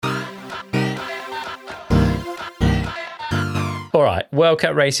All right, World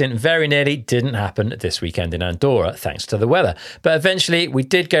Cup racing very nearly didn't happen this weekend in Andorra, thanks to the weather. But eventually we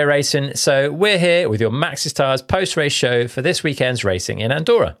did go racing, so we're here with your Maxxis Tyres post-race show for this weekend's racing in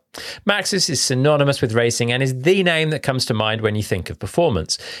Andorra. Maxxis is synonymous with racing and is the name that comes to mind when you think of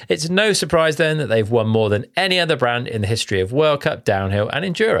performance. It's no surprise then that they've won more than any other brand in the history of World Cup, downhill and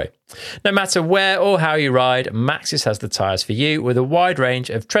enduro. No matter where or how you ride, Maxxis has the tyres for you with a wide range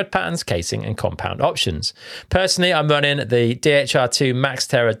of tread patterns, casing and compound options. Personally, I'm running the DHR2 Max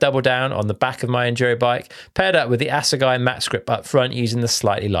Terra Double Down on the back of my enduro bike, paired up with the Assegai Max Grip up front using the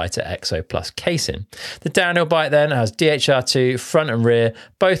slightly lighter Exo Plus casing. The downhill bike then has DHR2 front and rear,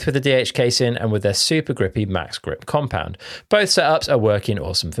 both with the DH casing and with their super grippy Max Grip compound. Both setups are working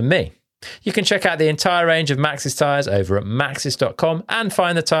awesome for me. You can check out the entire range of Maxxis tyres over at maxxis.com and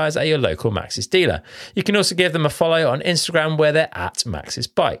find the tyres at your local Maxxis dealer. You can also give them a follow on Instagram where they're at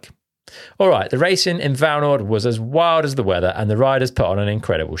Maxxis Bike. All right, the racing in Vallnord was as wild as the weather and the riders put on an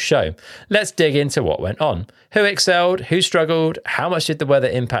incredible show. Let's dig into what went on. Who excelled, who struggled, how much did the weather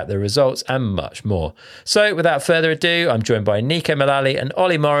impact the results, and much more. So without further ado, I'm joined by Nico Mullally and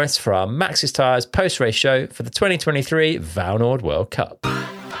Ollie Morris for our Maxxis Tyres post-race show for the 2023 Vallnord World Cup.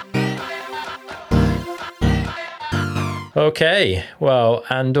 Okay, well,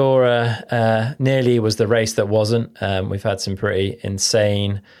 Andorra nearly was the race that wasn't. We've had some pretty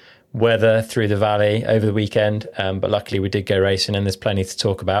insane weather through the valley over the weekend, but luckily we did go racing and there's plenty to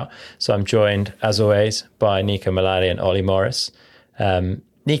talk about. So I'm joined, as always, by Nico Mullally and Ollie Morris.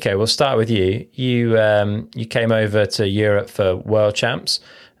 Nico, we'll start with you. You came over to Europe for World Champs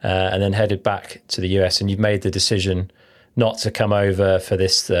and then headed back to the US, and you've made the decision not to come over for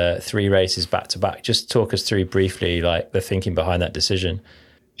this 3 races back to back. Just talk us through briefly, like the thinking behind that decision.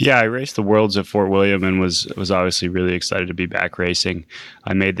 Yeah, I raced the Worlds at Fort William and was obviously really excited to be back racing.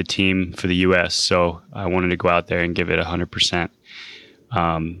 I made the team for the U.S., so I wanted to go out there and give it 100%.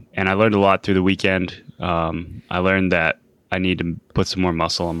 And I learned a lot through the weekend. I learned that I need to put some more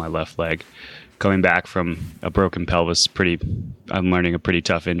muscle on my left leg. Coming back from a broken pelvis, I'm learning a pretty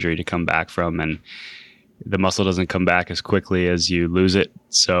tough injury to come back from, and the muscle doesn't come back as quickly as you lose it.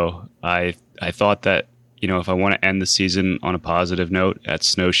 So I thought that, if I want to end the season on a positive note at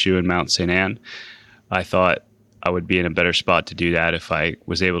Snowshoe and Mount St. Anne, I thought I would be in a better spot to do that if I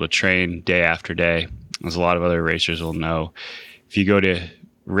was able to train day after day. As a lot of other racers will know, if you go to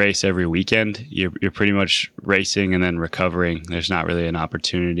race every weekend, you're pretty much racing and then recovering. There's not really an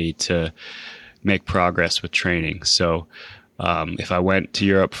opportunity to make progress with training. So if I went to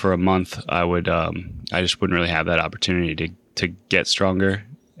Europe for a month, I just wouldn't really have that opportunity to get stronger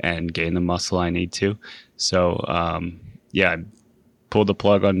and gain the muscle I need to. So, I pulled the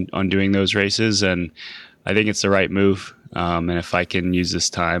plug on doing those races, and I think it's the right move. And if I can use this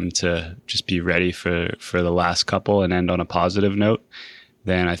time to just be ready for the last couple and end on a positive note,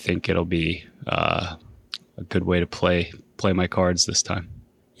 then I think it'll be a good way to play my cards this time.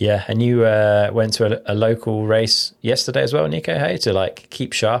 Yeah, and you went to a local race yesterday as well, Nico, hey, to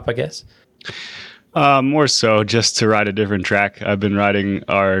keep sharp, I guess? More so just to ride a different track. I've been riding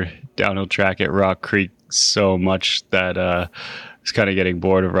our downhill track at Rock Creek so much that I was kind of getting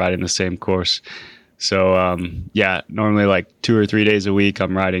bored of riding the same course. So, normally 2 or 3 days a week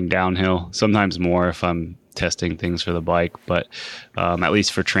I'm riding downhill, sometimes more if I'm testing things for the bike, but at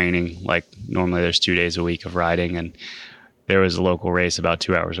least for training, normally there's 2 days a week of riding, and there was a local race about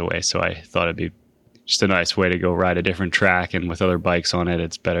 2 hours away. So I thought it'd be just a nice way to go ride a different track, and with other bikes on it,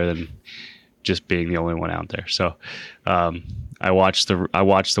 it's better than just being the only one out there. So I watched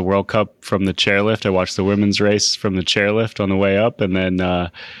the World Cup from the chairlift. I watched the women's race from the chairlift on the way up, and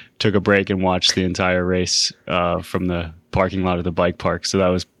then took a break and watched the entire race from the parking lot of the bike park. So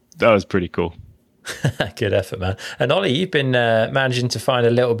that was pretty cool. Good effort, man. And Ollie, you've been managing to find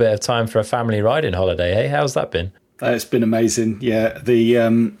a little bit of time for a family riding holiday. Hey, how's that been? It's been amazing. Yeah,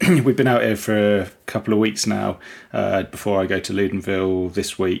 we've been out here for a couple of weeks now. Before I go to Ludenville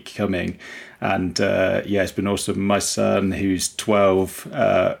this week coming, and it's been awesome. My son, who's 12,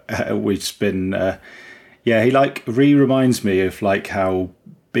 we've been he reminds me of how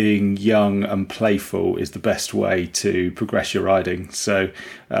being young and playful is the best way to progress your riding. So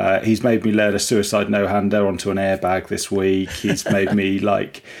he's made me learn a suicide no-hander onto an airbag this week. He's made me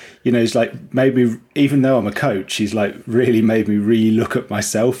he's made me, even though I'm a coach, he's really made me re-look at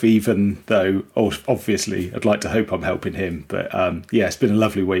myself, even though obviously I'd like to hope I'm helping him. But it's been a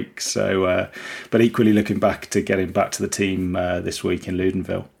lovely week. So, but equally looking back to getting back to the team this week in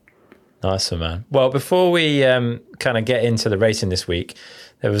Ludenville. Nice one, man. Well, before we kind of get into the racing this week,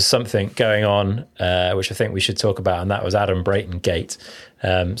 there was something going on, which I think we should talk about, and that was Adam Brayton Gate.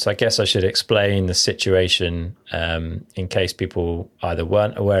 So I guess I should explain the situation in case people either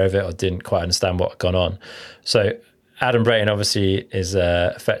weren't aware of it or didn't quite understand what had gone on. So Adam Brayton obviously is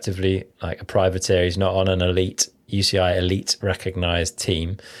effectively like a privateer. He's not on an UCI elite recognised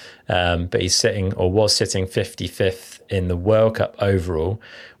team, but he's sitting, or was sitting, 55th in the World Cup overall,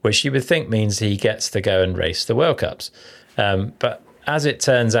 which you would think means he gets to go and race the World Cups. But as it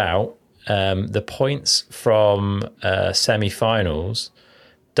turns out, the points from semi-finals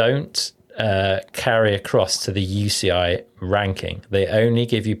don't carry across to the UCI ranking. They only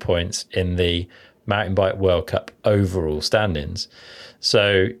give you points in the Mountain Bike World Cup overall standings.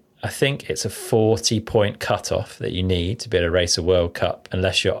 So I think it's a 40-point cutoff that you need to be able to race a World Cup,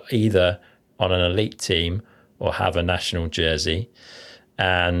 unless you're either on an elite team or have a national jersey.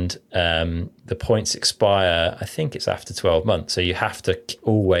 And the points expire, I think it's after 12 months. So you have to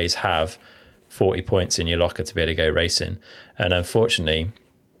always have 40 points in your locker to be able to go racing. And unfortunately,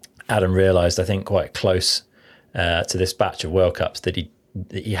 Adam realised, I think quite close to this batch of World Cups, that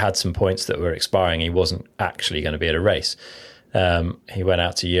he had some points that were expiring. He wasn't actually going to be able to race. He went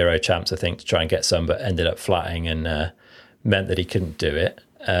out to Euro Champs, I think, to try and get some, but ended up flatting and meant that he couldn't do it,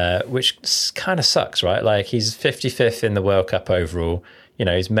 which kind of sucks, right? Like, he's 55th in the World Cup overall. You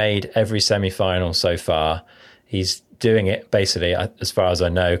know, he's made every semi-final so far. He's doing it basically, as far as I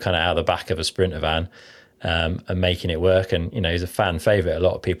know, kind of out of the back of a Sprinter van, and making it work. And, you know, he's a fan favourite. A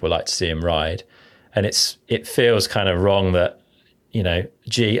lot of people like to see him ride. And it feels kind of wrong that, you know,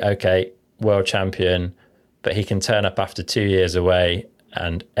 okay, world champion, but he can turn up after 2 years away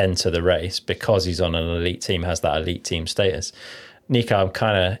and enter the race because he's on an elite team, has that elite team status. Nico,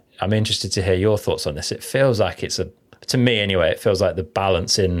 I'm interested to hear your thoughts on this. It feels like to me anyway, it feels like the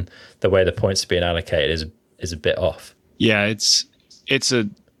balance in the way the points are being allocated is a bit off. Yeah, it's a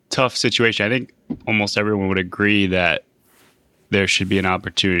tough situation. I think almost everyone would agree that there should be an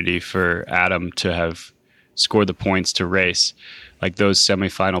opportunity for Adam to have scored the points to race. Like, those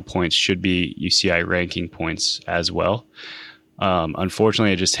semifinal points should be UCI ranking points as well.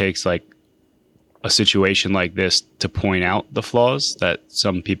 Unfortunately, it just takes like a situation like this to point out the flaws that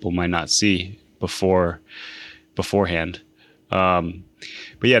some people might not see beforehand. But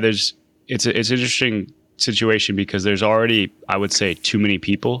yeah, it's an interesting situation because there's already, I would say, too many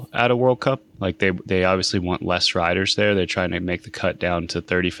people at a World Cup. Like, they obviously want less riders there. They're trying to make the cut down to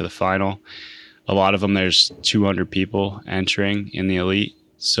 30 for the final. A lot of them, there's 200 people entering in the elite.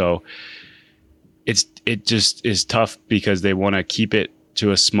 So it just is tough because they want to keep it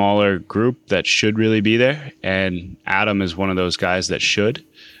to a smaller group that should really be there. And Adam is one of those guys that should,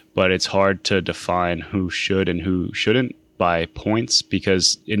 but it's hard to define who should and who shouldn't by points,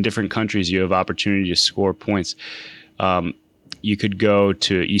 because in different countries you have opportunity to score points. You could go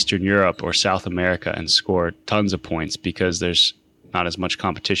to Eastern Europe or South America and score tons of points because there's not as much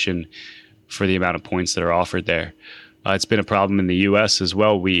competition for the amount of points that are offered there. It's been a problem in the US as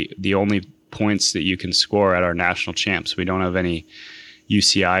well. The only points that you can score at our national champs, we don't have any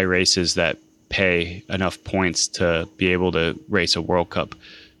UCI races that pay enough points to be able to race a World Cup.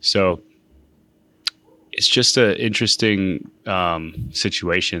 So it's just an interesting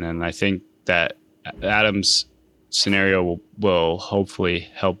situation. And I think that Adam's scenario will hopefully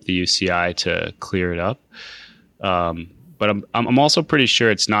help the UCI to clear it up. But I'm also pretty sure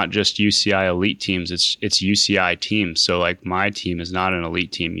it's not just UCI elite teams. It's UCI teams. So like, my team is not an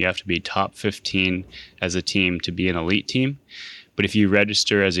elite team. You have to be top 15 as a team to be an elite team. But if you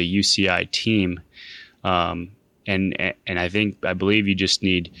register as a UCI team, and I believe you just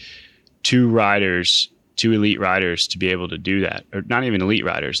need two elite riders to be able to do that, or not even elite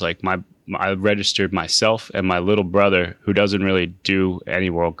riders. Like, I registered myself and my little brother, who doesn't really do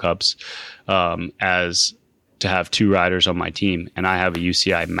any World Cups, as to have two riders on my team, and I have a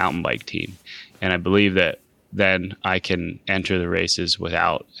UCI mountain bike team. And I believe that then I can enter the races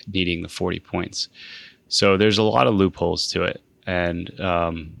without needing the 40 points. So there's a lot of loopholes to it. And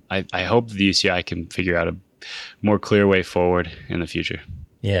I hope the UCI can figure out a more clear way forward in the future.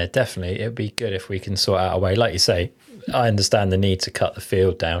 Yeah, definitely. It'd be good if we can sort out a way. Like you say, I understand the need to cut the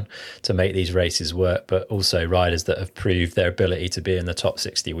field down to make these races work, but also riders that have proved their ability to be in the top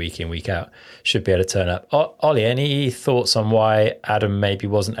 60 week in, week out should be able to turn up. Ollie, any thoughts on why Adam maybe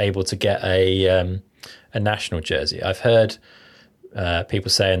wasn't able to get a national jersey? I've heard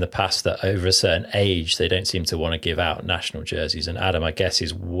people say in the past that over a certain age, they don't seem to want to give out national jerseys. And Adam, I guess,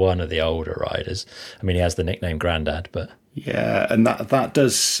 is one of the older riders. I mean, he has the nickname Grandad, but... Yeah, and that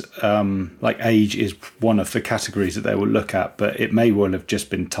does like age is one of the categories that they will look at, but it may well have just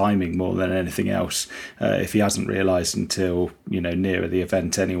been timing more than anything else. If he hasn't realised until nearer the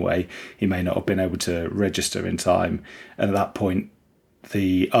event anyway, he may not have been able to register in time, and at that point,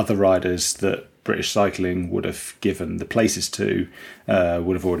 the other riders that British Cycling would have given the places to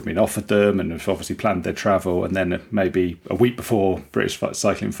would have already been offered them and have obviously planned their travel, and then maybe a week before British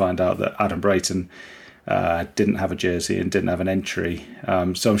Cycling find out that Adam Brayton didn't have a jersey and didn't have an entry.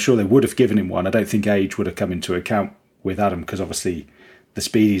 So I'm sure they would have given him one. I don't think age would have come into account with Adam because obviously the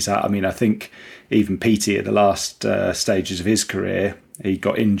speed he's at. I mean, I think even Petey at the last stages of his career, he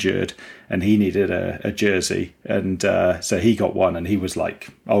got injured and he needed a jersey. And so he got one and he was like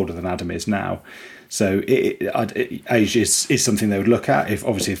older than Adam is now. So age is something they would look at.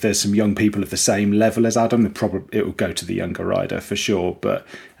 If there's some young people of the same level as Adam, it will go to the younger rider for sure. But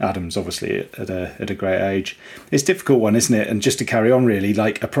Adam's obviously at a great age. It's a difficult one, isn't it? And just to carry on, really,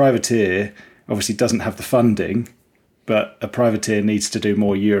 like a privateer obviously doesn't have the funding, but a privateer needs to do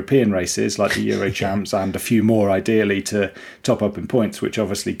more European races like the Euro Champs and a few more ideally to top up in points, which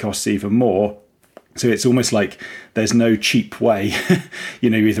obviously costs even more. So it's almost like there's no cheap way.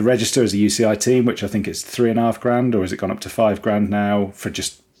 You either register as a UCI team, which I think it's $3,500, or has it gone up to $5,000 now for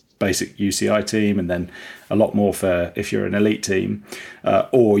just basic UCI team, and then a lot more for if you're an elite team,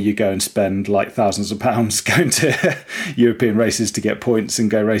 or you go and spend like thousands of pounds going to European races to get points and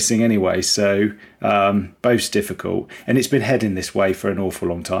go racing anyway. So both's difficult, and it's been heading this way for an awful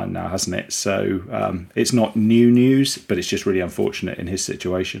long time now, hasn't it? So it's not new news, but it's just really unfortunate in his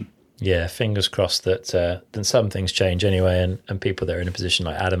situation. Yeah, fingers crossed that then some things change anyway, and people that are in a position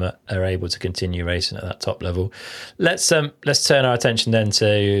like Adam are able to continue racing at that top level. Let's turn our attention then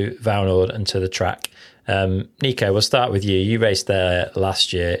to Vallnord and to the track. Nico, we'll start with you. You raced there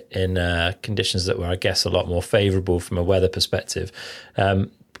last year in conditions that were, I guess, a lot more favourable from a weather perspective.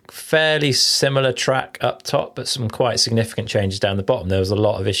 Fairly similar track up top, but some quite significant changes down the bottom. There was a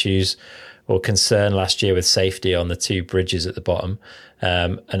lot of issues or concern last year with safety on the two bridges at the bottom.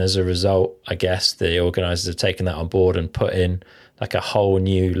 And as a result, I guess the organisers have taken that on board and put in like a whole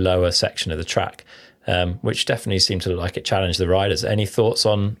new lower section of the track, which definitely seemed to look like it challenged the riders. Any thoughts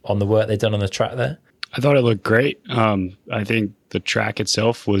on the work they've done on the track there? I thought it looked great. I think the track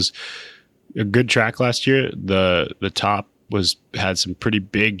itself was a good track last year. The top had some pretty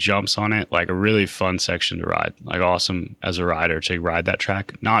big jumps on it, like a really fun section to ride, like awesome as a rider to ride that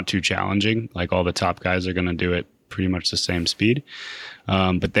track. Not too challenging, like all the top guys are going to do it pretty much the same speed.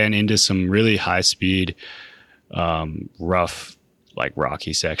 But then into some really high speed, rough, like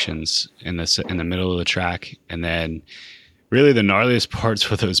rocky sections in the middle of the track. And then really the gnarliest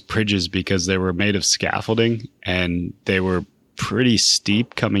parts were those bridges because they were made of scaffolding and they were pretty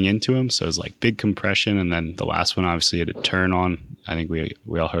steep coming into them. So it was like big compression. And then the last one obviously had a turn on. I think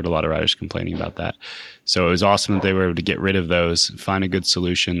we all heard a lot of riders complaining about that. So it was awesome that they were able to get rid of those, find a good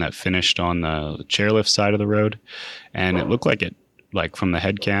solution that finished on the chairlift side of the road. And it looked like from the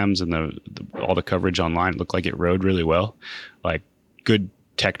head cams and all the coverage online, it looked like it rode really well. Like good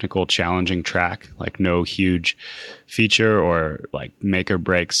technical challenging track, like no huge feature or like make or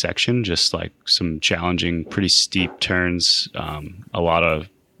break section, just like some challenging, pretty steep turns, a lot of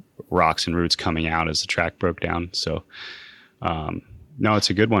rocks and roots coming out as the track broke down. So no, it's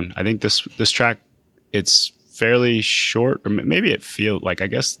a good one. I think this track, it's fairly short, or maybe it feels like, I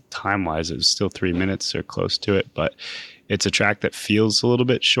guess time wise it was still 3 minutes or close to it, but it's a track that feels a little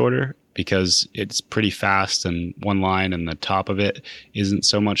bit shorter because it's pretty fast and one line, and the top of it isn't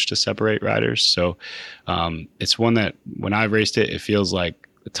so much to separate riders. So it's one that when I've raced it, it feels like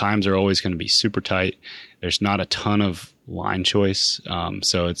the times are always going to be super tight. There's not a ton of line choice.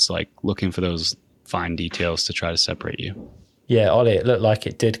 So it's like looking for those fine details to try to separate you. Yeah, Ollie, it looked like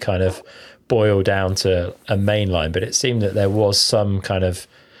it did kind of boil down to a main line, but it seemed that there was some kind of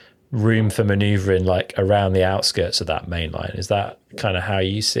room for manoeuvring like around the outskirts of that main line. Is that kind of how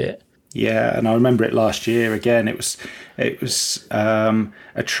you see it? Yeah, and I remember it last year again. It was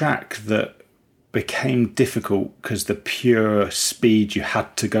a track that became difficult because the pure speed you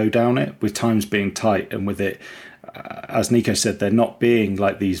had to go down it, with times being tight, and with it, as Nico said, there not being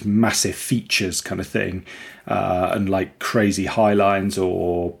like these massive features kind of thing, and like crazy high lines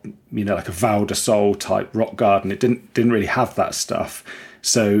or like a Val de Sol type rock garden. It didn't really have that stuff.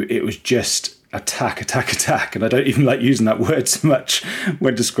 So it was just attack, and I don't even like using that word so much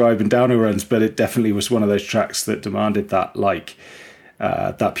when describing downhill runs, but it definitely was one of those tracks that demanded that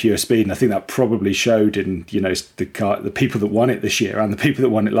that pure speed, and I think that probably showed in the people that won it this year and the people that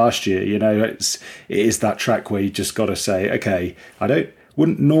won it last year. It is that track where you just got to say, okay,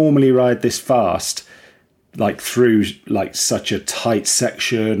 wouldn't normally ride this fast, like through like such a tight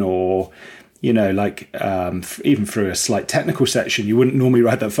section, or like even through a slight technical section. You wouldn't normally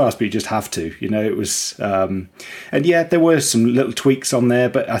ride that fast, but you just have to. It was, and yeah, there were some little tweaks on there,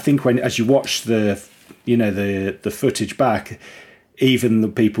 but I think as you watch the footage back, even the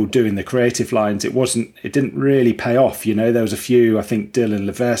people doing the creative lines, it didn't really pay off. There was a few, I think Dylan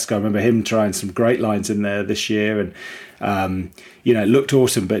Levesque, I remember him trying some great lines in there this year, and it looked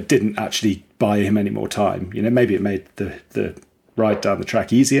awesome, but it didn't actually buy him any more time. Maybe it made the ride down the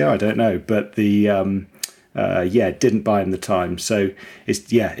track easier, I don't know, but it didn't buy him the time. So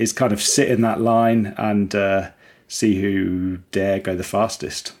it's kind of sit in that line and see who dare go the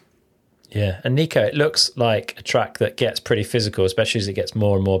fastest. Yeah, and Nico, it looks like a track that gets pretty physical, especially as it gets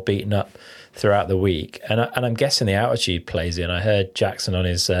more and more beaten up throughout the week. And I'm guessing the altitude plays in. I heard Jackson on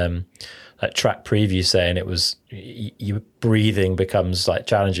his track preview saying it was your breathing becomes like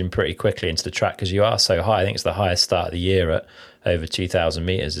challenging pretty quickly into the track because you are so high. I think it's the highest start of the year at over 2,000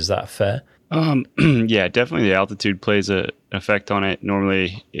 meters. Is that fair? Yeah, definitely the altitude plays an effect on it.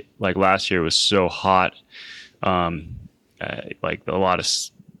 Normally, like last year, was so hot, like a lot of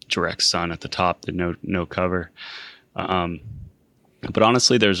direct sun at the top, no cover. But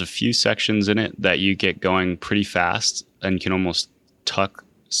honestly, there's a few sections in it that you get going pretty fast and can almost tuck.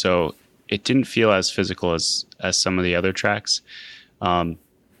 So it didn't feel as physical as some of the other tracks,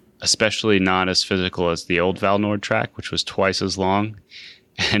 especially not as physical as the old Vallnord track, which was twice as long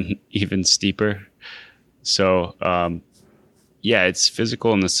and even steeper. So it's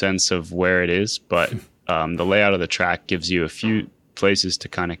physical in the sense of where it is, but the layout of the track gives you a few places to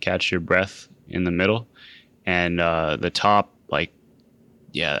kind of catch your breath in the middle, and the top,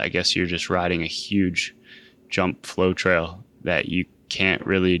 I guess you're just riding a huge jump flow trail that you can't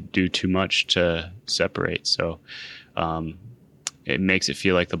really do too much to separate. So it makes it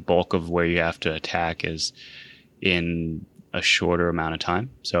feel like the bulk of where you have to attack is in a shorter amount of time.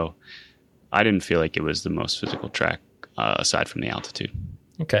 So I didn't feel like it was the most physical track aside from the altitude.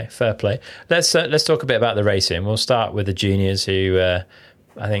 Okay, fair play. Let's talk a bit about the racing. We'll start with the juniors, who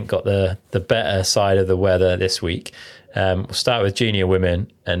I think got the better side of the weather this week. We'll start with junior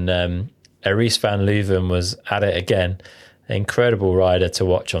women, and Arise van Leuven was at it again. Incredible rider to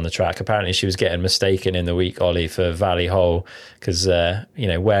watch on the track. Apparently she was getting mistaken in the week, Ollie, for Valley Hole because,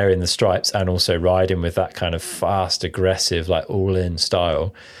 wearing the stripes and also riding with that kind of fast, aggressive, like all-in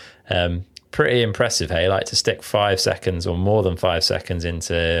style. Pretty impressive, hey? Like to stick 5 seconds or more than 5 seconds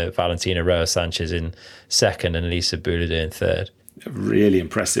into Valentina Roa Sanchez in second and Lisa Boulidou in third. A really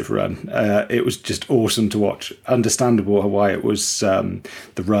impressive run. It was just awesome to watch. Understandable why it was the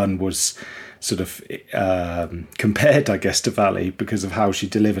run was sort of compared, I guess, to Valley because of how she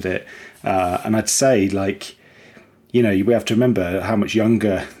delivered it. And I'd say, we have to remember how much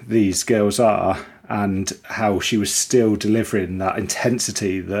younger these girls are and how she was still delivering that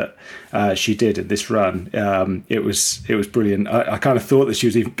intensity that she did in this run. It was brilliant. I kind of thought that she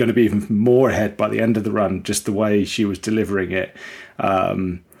was going to be even more ahead by the end of the run, just the way she was delivering it.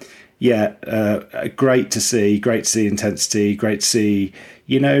 Great to see intensity, great to see,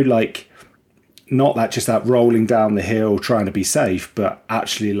 not that just that rolling down the hill trying to be safe, but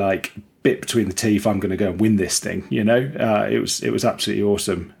actually bit between the teeth, I'm going to go and win this thing. It was absolutely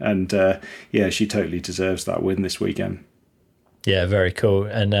awesome, and she totally deserves that win this weekend. Yeah, very cool.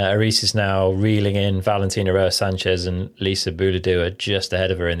 And Arise is now reeling in. Valentina Roa Sanchez and Lisa Boulidou are just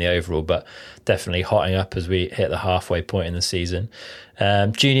ahead of her in the overall, but definitely hotting up as we hit the halfway point in the season.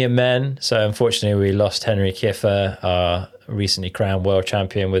 Junior men, so unfortunately we lost Henry Kiefer, our recently crowned world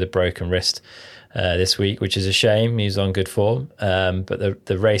champion, with a broken wrist this week, which is a shame. He was on good form, but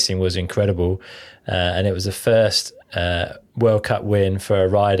the racing was incredible, and it was the first World Cup win for a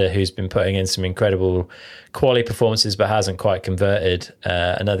rider who's been putting in some incredible quality performances but hasn't quite converted.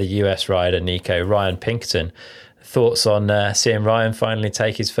 Another US rider, Nico, Ryan Pinkerton. Thoughts on seeing Ryan finally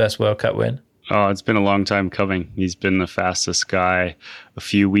take his first World Cup win? Oh, it's been a long time coming. He's been the fastest guy a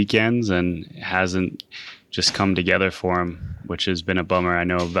few weekends and hasn't just come together for him, which has been a bummer. I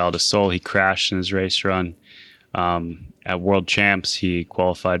know Val di Sole, he crashed in his race run. At World Champs, he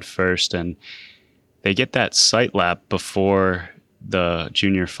qualified first, and they get that sight lap before the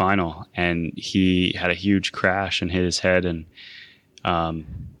junior final, and he had a huge crash and hit his head, and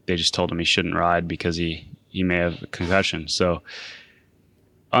they just told him he shouldn't ride because he may have a concussion. So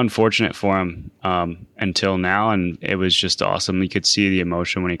unfortunate for him until now, and it was just awesome. You could see the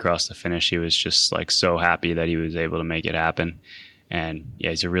emotion when he crossed the finish. He was just so happy that he was able to make it happen. And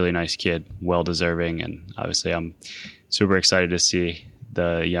yeah, he's a really nice kid, well deserving, and obviously I'm super excited to see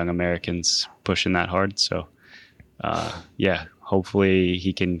the young Americans pushing that hard. So hopefully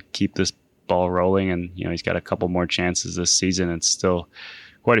he can keep this ball rolling, and he's got a couple more chances this season. It's still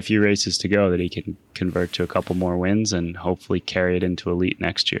quite a few races to go that he can convert to a couple more wins and hopefully carry it into elite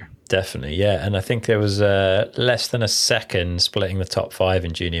next year. Definitely, yeah. And I think there was less than a second splitting the top 5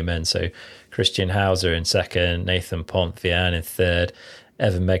 in junior men. So Christian Hauser in second, Nathan Pontvian in third,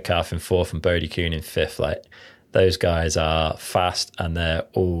 Evan Medcalf in fourth, and Bodie Kuhn in fifth. Like, those guys are fast and they're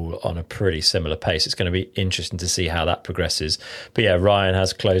all on a pretty similar pace. It's going to be interesting to see how that progresses. But yeah, Ryan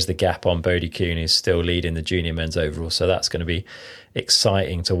has closed the gap on Bodie Kuhn, who's still leading the junior men's overall. So that's going to be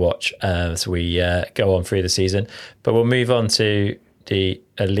exciting to watch as we go on through the season. But we'll move on to the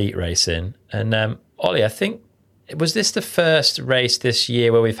elite racing. And Ollie, I think, was this the first race this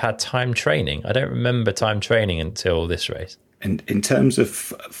year where we've had time training? I don't remember time training until this race. And in terms of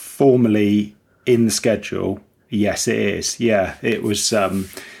formally in the schedule, yes, it is. Yeah, it was.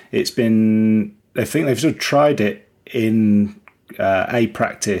 It's been. I think they've sort of tried it in a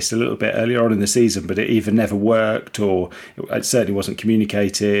practice a little bit earlier on in the season, but it either never worked or it certainly wasn't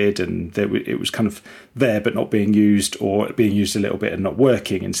communicated, and it was kind of there but not being used, or being used a little bit and not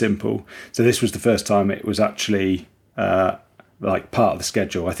working in simple. So this was the first time it was actually like part of the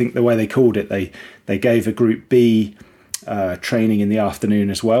schedule. I think the way they called it, they gave a Group B training in the afternoon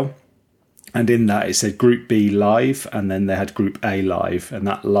as well. And in that, it said Group B live, and then they had Group A live, and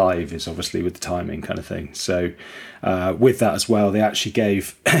that live is obviously with the timing kind of thing. So with that as well, they actually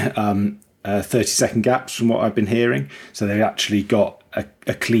gave 30-second gaps from what I've been hearing. So they actually got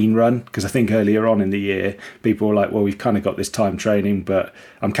a clean run, because I think earlier on in the year, people were like, well, we've kind of got this time training, but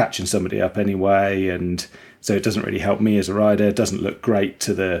I'm catching somebody up anyway. And so it doesn't really help me as a rider. It doesn't look great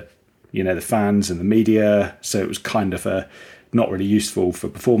to the fans and the media. So it was kind of not really useful for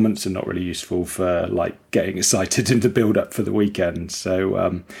performance and not really useful for like getting excited in the build up for the weekend.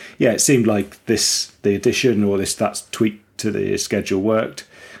 So it seemed like the addition or that tweak to the schedule worked,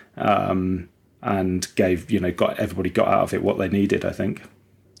 and got everybody got out of it what they needed, I think.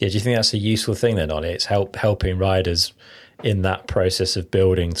 Yeah, do you think that's a useful thing then, Ollie? It's helping riders in that process of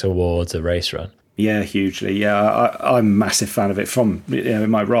building towards a race run? Yeah, hugely. Yeah, I'm a massive fan of it. From in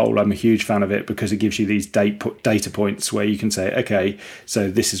my role, I'm a huge fan of it because it gives you these data points where you can say, okay,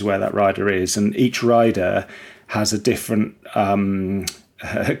 so this is where that rider is, and each rider has a different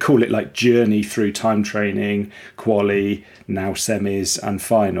call it like journey through time training, quali, now semis and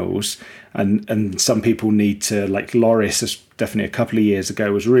finals, and some people need to, like Loris, definitely a couple of years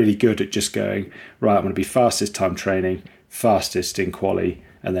ago, was really good at just going, right, I'm going to be fastest time training, fastest in quali,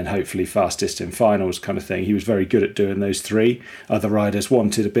 and then hopefully fastest in finals kind of thing. He was very good at doing those three. Other riders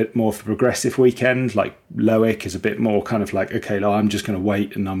wanted a bit more of a progressive weekend, like Loic is a bit more kind of like, okay, I'm just going to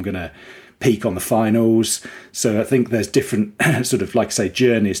wait and I'm going to peak on the finals. So I think there's different sort of, like I say,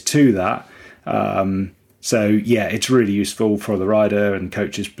 journeys to that. So yeah, it's really useful for the rider and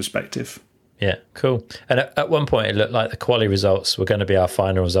coach's perspective. Yeah, cool. And at one point, it looked like the quali results were going to be our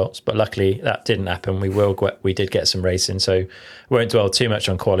final results, but luckily that didn't happen. We did get some racing, so we won't dwell too much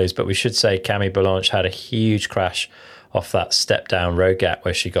on qualis, but we should say Camille Blanche had a huge crash off that step down road gap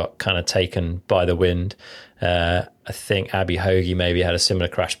where she got kind of taken by the wind. I think Abby Hoagie maybe had a similar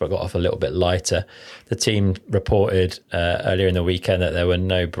crash but got off a little bit lighter. The team reported earlier in the weekend that there were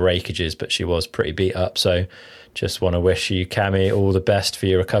no breakages, but she was pretty beat up, so just want to wish you, Cammy, all the best for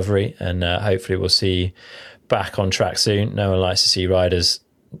your recovery, and hopefully we'll see you back on track soon. No one likes to see riders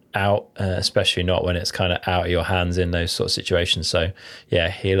out, especially not when it's kind of out of your hands in those sort of situations. So yeah,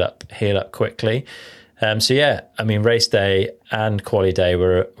 heal up quickly. So yeah, I mean, race day and quali day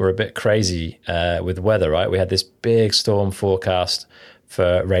were a bit crazy with weather, right? We had this big storm forecast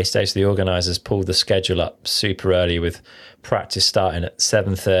for race day, so the organisers pulled the schedule up super early with practice starting at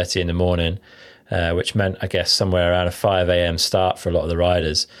 7:30 in the morning. Which meant, I guess, somewhere around a 5 a.m. start for a lot of the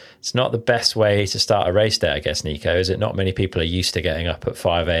riders. It's not the best way to start a race day, I guess, Nico, is it? Not many people are used to getting up at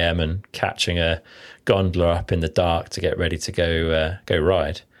 5 a.m. and catching a gondola up in the dark to get ready to go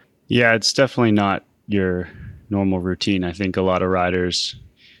ride. Yeah, it's definitely not your normal routine. I think a lot of riders,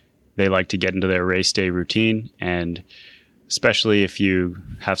 they like to get into their race day routine, and especially if you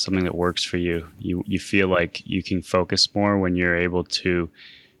have something that works for you, you feel like you can focus more when you're able to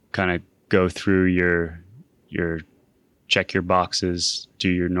kind of go through your check your boxes, do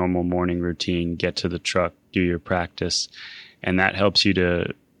your normal morning routine, get to the truck, do your practice, and that helps you to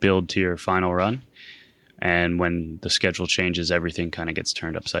build to your final run. And when the schedule changes, everything kind of gets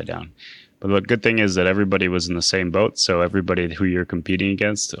turned upside down. But the good thing is that everybody was in the same boat, so everybody who you're competing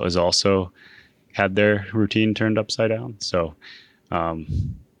against was also had their routine turned upside down. So I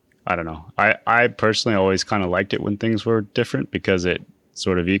don't know. I personally always kind of liked it when things were different, because it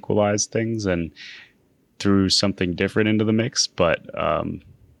sort of equalized things and threw something different into the mix. But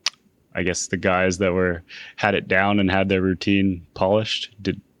I guess the guys that had it down and had their routine polished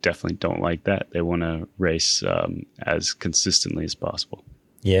definitely don't like that. They want to race as consistently as possible.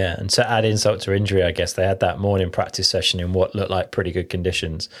 Yeah, and to add insult to injury, I guess they had that morning practice session in what looked like pretty good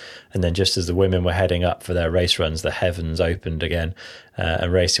conditions. And then just as the women were heading up for their race runs, the heavens opened again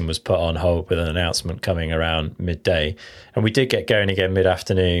and racing was put on hold with an announcement coming around midday. And we did get going again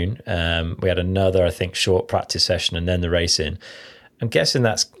mid-afternoon. We had another, I think, short practice session and then the racing. I'm guessing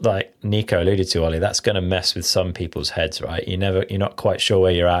that's, like Nico alluded to, Ollie, that's going to mess with some people's heads, right? You're not quite sure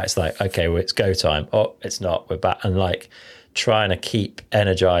where you're at. It's like, okay, well, it's go time. Oh, it's not. We're back. And like, trying to keep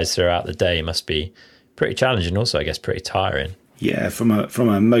energized throughout the day must be pretty challenging, also I guess pretty tiring. Yeah, from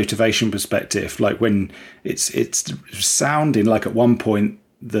a motivation perspective, like when it's sounding like at one point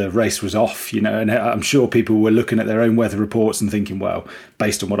the race was off, and I'm sure people were looking at their own weather reports and thinking, well,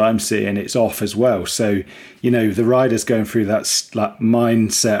 based on what I'm seeing, it's off as well. So, the riders going through that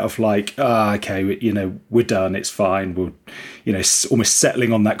mindset of like, okay, we're done, it's fine. We're, almost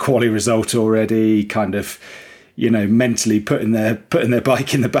settling on that quali result already, kind of, mentally putting their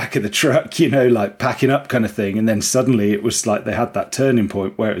bike in the back of the truck, like packing up kind of thing. And then suddenly it was like they had that turning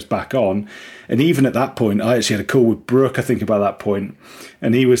point where it was back on. And even at that point, I actually had a call with Brooke, I think, about that point.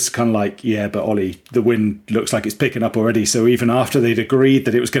 And he was kind of like, yeah, but Ollie, the wind looks like it's picking up already. So even after they'd agreed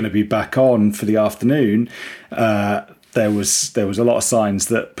that it was going to be back on for the afternoon, there was a lot of signs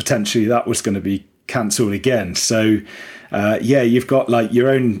that potentially that was going to be cancelled again. So you've got like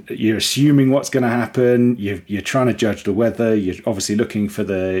you're assuming what's going to happen. You're trying to judge the weather. You're obviously looking for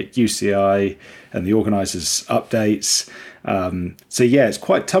the UCI and the organisers' updates. It's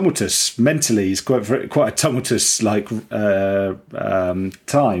quite tumultuous mentally. It's quite a tumultuous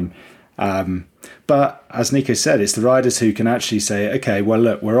time. But as Nico said, it's the riders who can actually say, okay, well,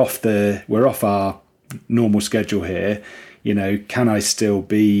 look, we're off our normal schedule here. Can I still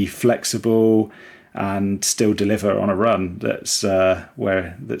be flexible and still deliver on a run? That's going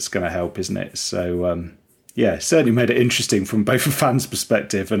to help, isn't it? So it certainly made it interesting from both a fan's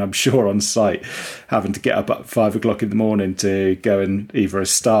perspective, and I'm sure on site, having to get up at 5 o'clock in the morning to go and either as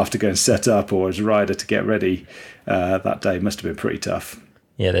staff to go and set up or as a rider to get ready that day must have been pretty tough.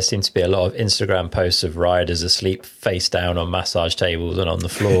 Yeah, there seems to be a lot of Instagram posts of riders asleep face down on massage tables and on the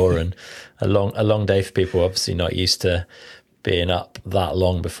floor, and a long day for people obviously not used to being up that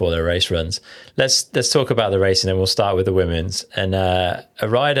long before their race runs. Let's talk about the racing, and we'll start with the women's. And a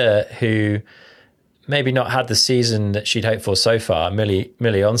rider who maybe not had the season that she'd hoped for so far,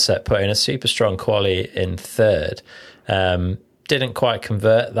 Millie Onset, put in a super strong quali in third. Didn't quite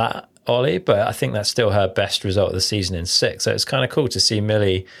convert that, Ollie, but I think that's still her best result of the season in sixth. So it's kind of cool to see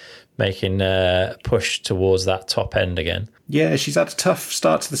Millie making a push towards that top end again. Yeah, she's had a tough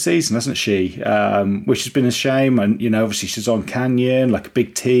start to the season, hasn't she? Which has been a shame. And, obviously she's on Canyon, like a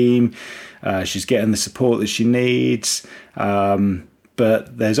big team. She's getting the support that she needs.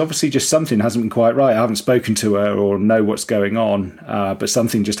 But there's obviously just something hasn't been quite right. I haven't spoken to her or know what's going on. But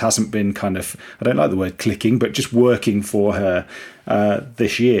something just hasn't been kind of, I don't like the word clicking, but just working for her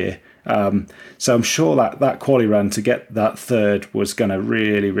this year. So I'm sure that quali run to get that third was going to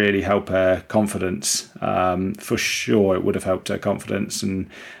really, really help her confidence. For sure, it would have helped her confidence and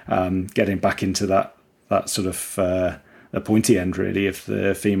getting back into that sort of the pointy end, really, of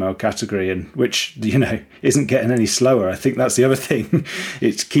the female category, and which isn't getting any slower. I think that's the other thing.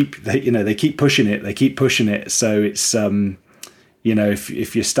 They keep pushing it. So it's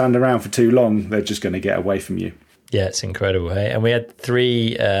if you stand around for too long, they're just going to get away from you. Yeah, it's incredible. Hey? And we had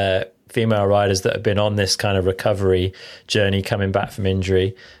three female riders that have been on this kind of recovery journey coming back from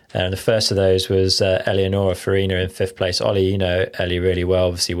injury. And the first of those was Eleonora Farina in fifth place. Ollie, Ellie really well,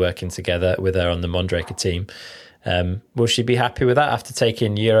 obviously working together with her on the Mondraker team. Will she be happy with that after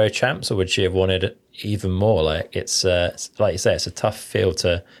taking Euro champs, or would she have wanted even more? Like it's like you say, it's a tough field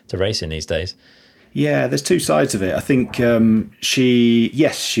to race in these days. Yeah, there's two sides of it. I think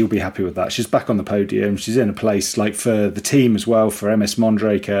she'll be happy with that. She's back on the podium. She's in a place like for the team as well, for MS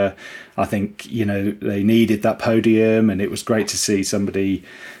Mondraker. I think, they needed that podium, and it was great to see somebody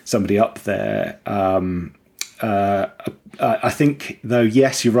up there. I think, though,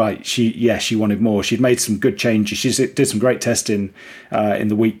 yes, you're right. She wanted more. She'd made some good changes. She did some great testing in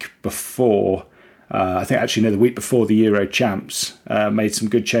the week before. I think actually, the week before the Euro Champs, made some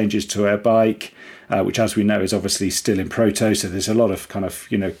good changes to her bike, which, as we know, is obviously still in proto. So there's a lot of kind of,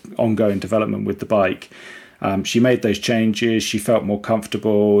 ongoing development with the bike. She made those changes. She felt more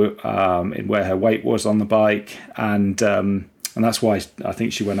comfortable in where her weight was on the bike. And that's why I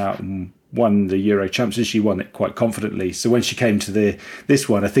think she went out and won the Euro Champs, and she won it quite confidently. So when she came to this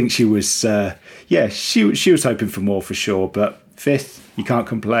one, I think she was, she was hoping for more for sure, but fifth, you can't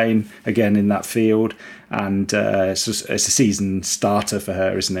complain again in that field. And it's a season starter for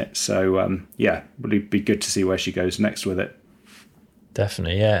her, isn't it? So, yeah, would be good to see where she goes next with it.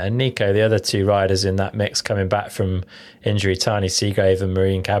 Definitely, yeah. And Nico, the other two riders in that mix coming back from injury, Tani Seagrave and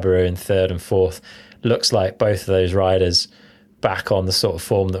Marine Cabarrou in third and fourth. Looks like both of those riders back on the sort of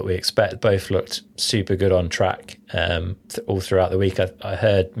form that we expect. Both looked super good on track all throughout the week. I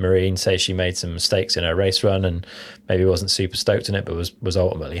heard Marine say she made some mistakes in her race run and maybe wasn't super stoked in it, but was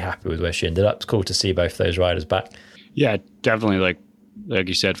ultimately happy with where she ended up. It's cool to see both those riders back. Yeah, definitely. Like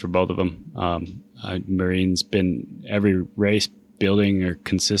you said, for both of them, Marine's been every race building or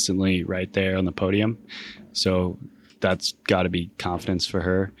consistently right there on the podium. So that's got to be confidence for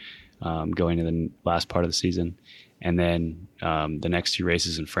her going to the last part of the season. And then the next two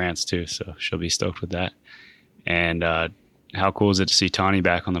races in France too. So she'll be stoked with that. And how cool is it to see Tani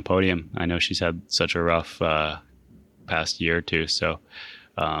back on the podium? I know she's had such a rough past year or two. So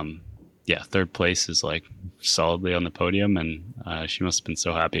yeah, third place is like solidly on the podium, and she must have been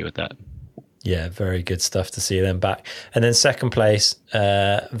so happy with that. Yeah, very good stuff to see them back. And then second place,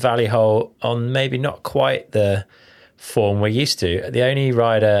 Valley Hole on maybe not quite the form we're used to. The only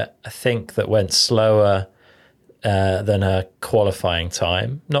rider I think that went slower than her qualifying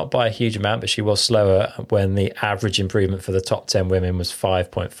time, not by a huge amount, but she was slower when the average improvement for the top 10 women was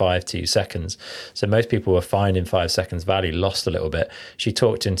 5.52 seconds. So most people were fine in 5 seconds. Valley lost a little bit. She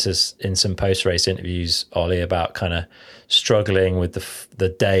talked in some post-race interviews, Ollie, about kind of struggling with the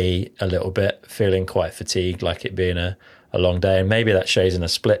day a little bit, feeling quite fatigued, like it being a long day. And maybe that shows in the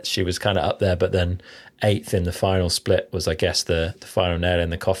split. She was kind of up there, but then 8th in the final split was, I guess, the final nail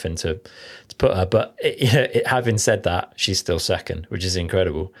in the coffin to put her. But having said that, she's still second, which is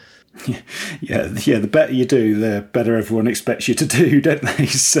incredible. Yeah. The better you do, the better everyone expects you to do, don't they?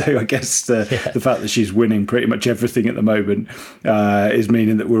 So I guess the fact that she's winning pretty much everything at the moment is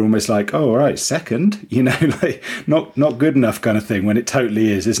meaning that we're almost like, oh, all right, second, like not good enough kind of thing, when it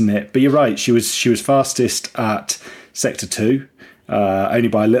totally is, isn't it? But you're right, she was fastest at sector 2. Only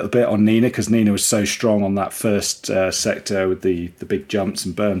by a little bit on Nina, because Nina was so strong on that first sector with the big jumps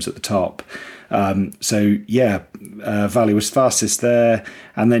and berms at the top. So yeah, Valley was fastest there,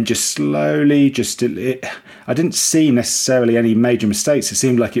 and then just slowly, I didn't see necessarily any major mistakes. It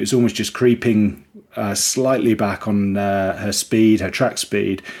seemed like it was almost just creeping slightly back on her speed, her track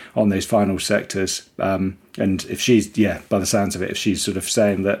speed on those final sectors. And if she's, by the sounds of it, if she's sort of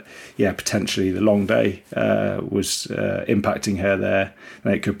saying that, potentially the long day was impacting her there,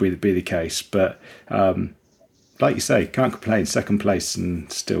 then it could be the case. But like you say, can't complain. Second place and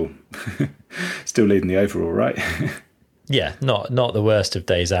still leading the overall, right? Yeah, not the worst of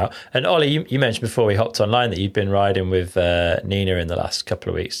days out. And Ollie, you mentioned before we hopped online that you'd been riding with Nina in the last couple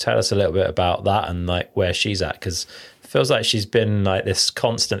of weeks. Tell us a little bit about that and like where she's at, because it feels like she's been like this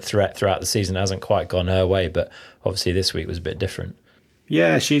constant threat throughout the season. It hasn't quite gone her way, but obviously this week was a bit different.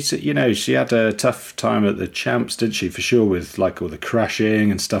 Yeah, she had a tough time at the Champs, didn't she? For sure, with like all the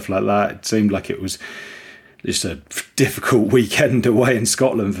crashing and stuff like that. It seemed like it was just a difficult weekend away in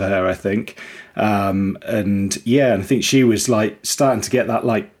Scotland for her, I think. And I think she was like starting to get that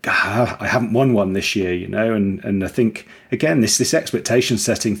I haven't won one this year, and I think again this expectation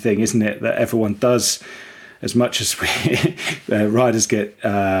setting thing, isn't it, that everyone does, as much as we riders get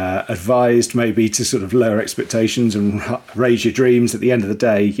advised maybe to sort of lower expectations and raise your dreams. At the end of the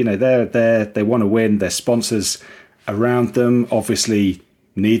day, they're there, they want to win. Their sponsors around them obviously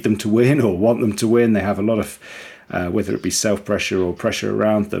need them to win or want them to win. They have a lot of whether it be self-pressure or pressure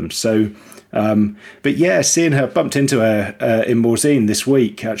around them. So but yeah, seeing her, bumped into her in Morzine this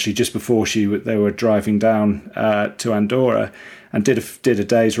week, actually just before they were driving down to Andorra, and did a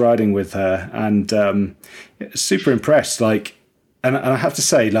day's riding with her, and super impressed. And I have to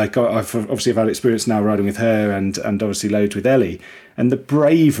say, I've obviously had experience now riding with her and obviously loads with Ellie, and the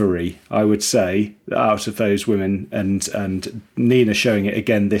bravery, I would say, out of those women, and Nina showing it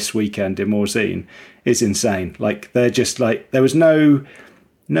again this weekend in Morzine, is insane. They're just there was no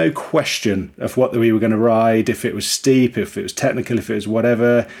question of what we were going to ride, if it was steep, if it was technical, if it was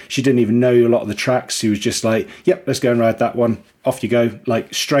whatever. She didn't even know a lot of the tracks. She was just like, yep, let's go and ride that one. Off you go,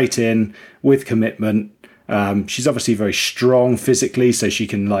 straight in with commitment. She's obviously very strong physically, so she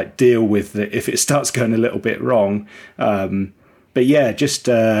can deal with it if it starts going a little bit wrong. But yeah, just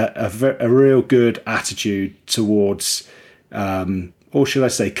a real good attitude towards, or should I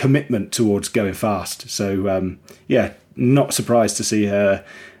say, commitment towards going fast. So not surprised to see her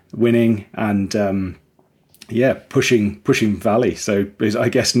winning and pushing Valley. So I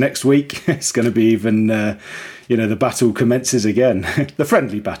guess next week it's going to be even the battle commences again. The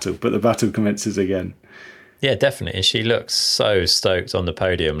friendly battle, but the battle commences again. Yeah, definitely. And she looks so stoked on the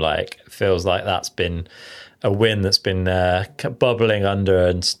podium. Like, feels like that's been a win that's been bubbling under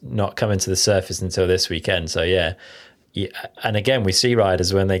and not coming to the surface until this weekend. So yeah. And again, we see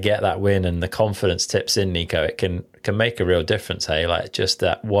riders when they get that win and the confidence tips in, Nico, it can make a real difference. Hey, like just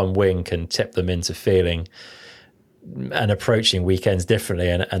that one win can tip them into feeling and approaching weekends differently,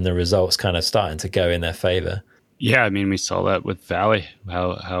 and the results kind of starting to go in their favor. Yeah, I mean, we saw that with Valley,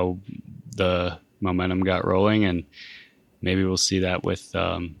 how the momentum got rolling, and maybe we'll see that with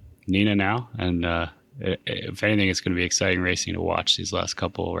Nina now. And if anything, it's going to be exciting racing to watch these last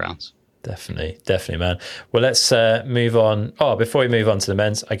couple of rounds. Definitely, man. Well, let's move on. Oh, before we move on to the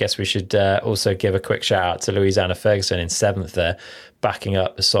men's, I guess we should also give a quick shout out to Louisiana Ferguson in 7th there, backing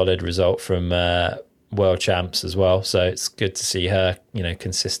up a solid result from world champs as well. So it's good to see her,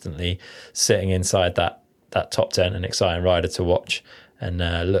 consistently sitting inside that top 10, an exciting rider to watch, and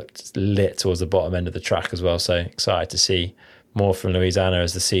looked lit towards the bottom end of the track as well. So excited to see more from Louisiana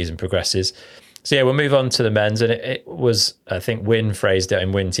as the season progresses. So yeah, we'll move on to the men's, and it was, I think Win phrased it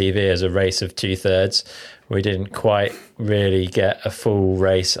in Win TV as a race of 2/3. We didn't quite really get a full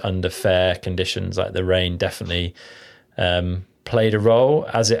race under fair conditions. Like the rain definitely played a role,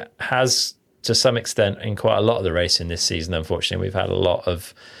 as it has to some extent in quite a lot of the racing this season. Unfortunately, we've had a lot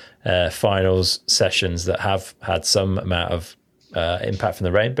of finals sessions that have had some amount of impact from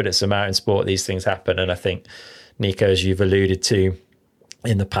the rain, but it's a mountain sport. These things happen, and I think, Nico, as you've alluded to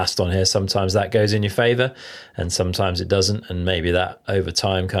in the past on here, sometimes that goes in your favour and sometimes it doesn't, and maybe that over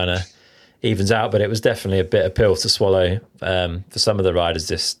time kind of evens out. But it was definitely a bitter pill to swallow for some of the riders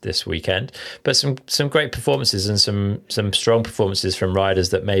this weekend. But some great performances and some strong performances from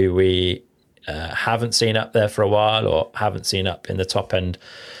riders that maybe we haven't seen up there for a while or haven't seen up in the top end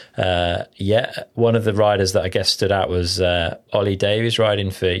yet. One of the riders that I guess stood out was Ollie Davies,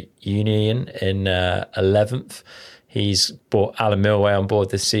 riding for Union in 11th. He's brought Alan Milway on board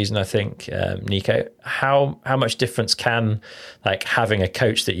this season, I think. Nico, how much difference can having a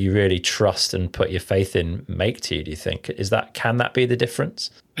coach that you really trust and put your faith in make to you, do you think? Can that be the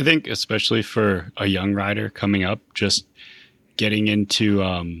difference? I think especially for a young rider coming up, just getting into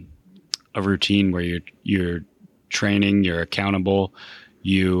a routine where you're training, you're accountable,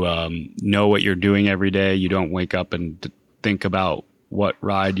 you know what you're doing every day. You don't wake up and think about what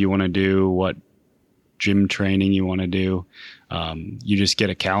ride you want to do, what gym training you want to do. You just get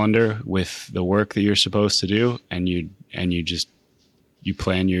a calendar with the work that you're supposed to do, and you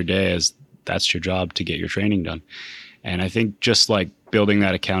plan your day as that's your job to get your training done. And I think just like building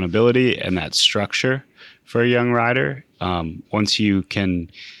that accountability and that structure for a young rider, once you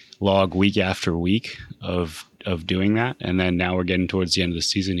can log week after week of doing that, and then now we're getting towards the end of the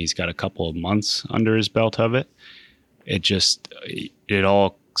season, he's got a couple of months under his belt of it. It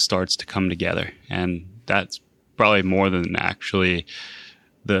all starts to come together, and that's probably more than actually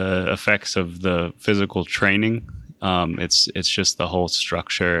the effects of the physical training. It's just the whole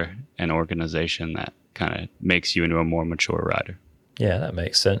structure and organization that kind of makes you into a more mature rider. Yeah, that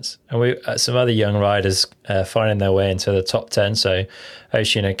makes sense. And we some other young riders finding their way into the top 10. So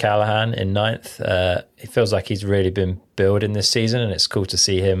Oisin O'Callaghan in 9th. It feels like he's really been building this season, and it's cool to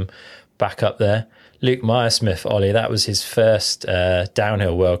see him back up there. Luke Myersmith, Ollie, that was his first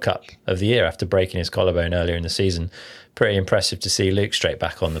downhill World Cup of the year after breaking his collarbone earlier in the season. Pretty impressive to see Luke straight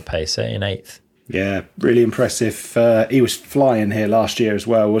back on the pace in 8th. Yeah, really impressive. He was flying here last year as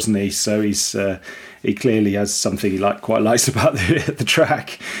well, wasn't he? So he clearly has something he quite likes about the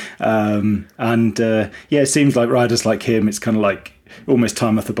track. It seems like riders like him, it's kind of like almost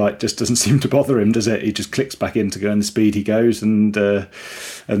time off the bike just doesn't seem to bother him, does it? He just clicks back in to go in the speed he goes, and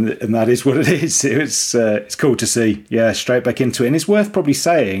that is what it is. It's cool to see. Yeah, straight back into it. And it's worth probably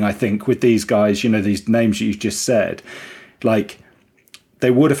saying, I think, with these guys, these names you've just said,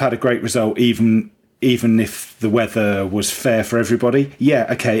 they would have had a great result even if the weather was fair for everybody. Yeah,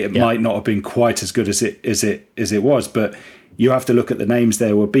 okay, it might not have been quite as good as it was, but you have to look at the names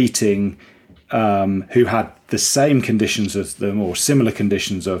they were beating, who had the same conditions as them or similar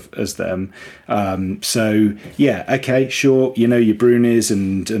conditions as them. So yeah, okay, sure, your Brunis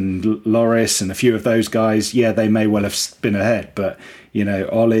and Loris and a few of those guys, yeah, they may well have been ahead, but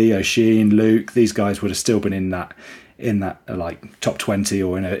Ollie, Oisin, Luke, these guys would have still been in that top 20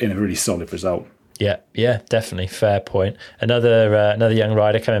 or in a really solid result. Yeah, definitely. Fair point. Another young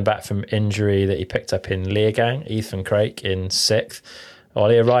rider coming back from injury that he picked up in Leogang, Ethan Craik in 6th.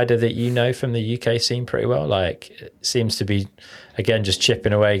 Ollie, a rider that you know from the UK scene pretty well, seems to be, again, just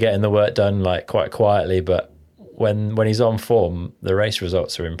chipping away, getting the work done, quite quietly, but when he's on form, the race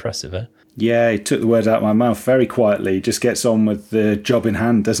results are impressive, eh? Yeah, he took the words out of my mouth very quietly, just gets on with the job in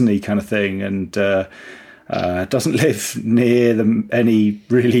hand, doesn't he, kind of thing, and Doesn't live near any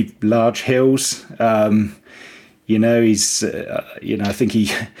really large hills. He's, I think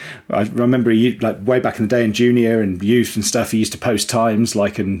I remember like way back in the day in junior and youth and stuff, he used to post times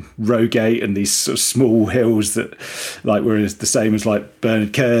like in Rogate and these sort of small hills that like were the same as like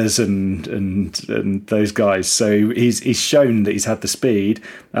Bernard Kerrs and those guys. So he's shown that he's had the speed.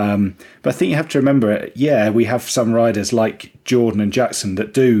 But I think you have to remember, we have some riders like Jordan and Jackson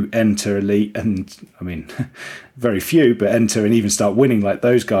that do enter elite, and I mean, very few, but enter and even start winning like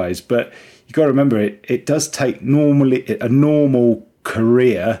those guys. But you've got to remember, it does take a normal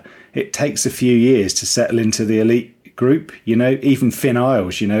career. It takes a few years to settle into the elite group. Even Finn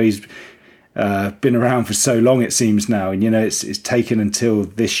Isles, he's been around for so long, it seems now. And, it's taken until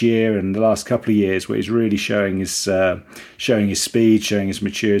this year and the last couple of years where he's really showing his speed, showing his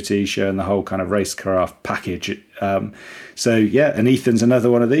maturity, showing the whole kind of racecraft package. And Ethan's another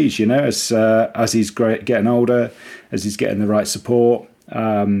one of these, as he's getting older, as he's getting the right support,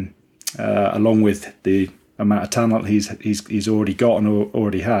 along with the amount of talent he's already got and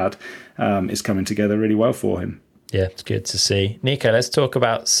already had, is coming together really well for him. Yeah, it's good to see. Nico, let's talk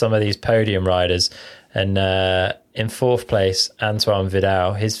about some of these podium riders. And in fourth place, Antoine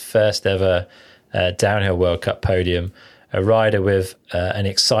Vidal, his first ever downhill World Cup podium, a rider with an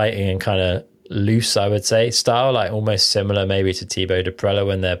exciting and kind of loose, I would say, style, like almost similar maybe to Thibaut Deprella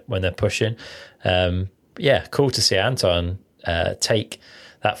when they're pushing. Cool to see Anton take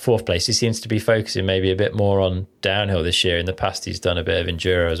that fourth place. He seems to be focusing maybe a bit more on downhill this year. In the past, he's done a bit of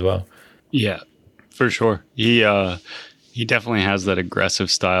enduro as well. Yeah, for sure. He definitely has that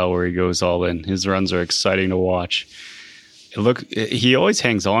aggressive style where he goes all in. His runs are exciting to watch. He always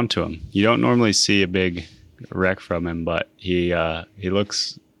hangs on to him. You don't normally see a big wreck from him, but he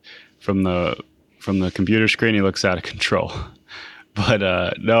looks from the computer screen, he looks out of control. But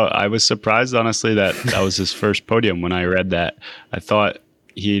no, I was surprised, honestly, that was his first podium. When I read that, I thought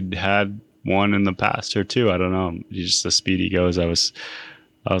he'd had one in the past or two. I don't know. Just the speed he goes. I was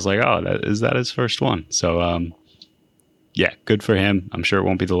like, oh, is that his first one? So, good for him. I'm sure it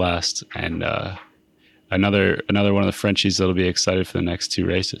won't be the last. And another one of the Frenchies that'll be excited for the next two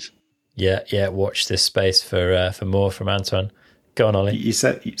races. Yeah. Watch this space for more from Antoine. Go on, Ollie. I was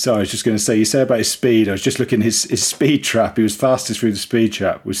just going to say, you said about his speed. I was just looking his speed trap. He was fastest through the speed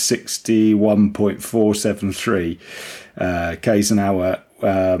trap was 61.473 k's an hour,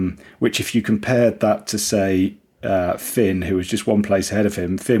 which if you compared that to, say, Finn, who was just one place ahead of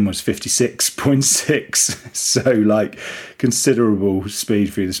him, Finn was 56.6. So, like, considerable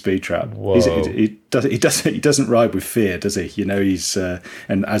speed through the speed trap. He doesn't ride with fear, does he? He's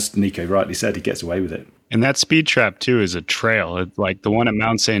and as Nico rightly said, he gets away with it. And that speed trap, too, is a trail. It's like the one at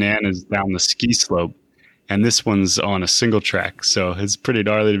Mount St. Anne is down the ski slope, and this one's on a single track. So it's pretty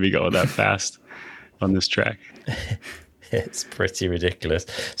gnarly to be going that fast on this track. It's pretty ridiculous.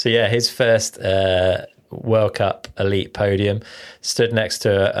 So, his first World Cup elite podium, stood next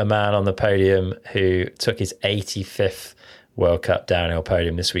to a man on the podium who took his 85th World Cup downhill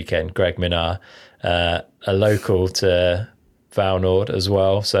podium this weekend, Greg Minnaar, a local to Vallnord as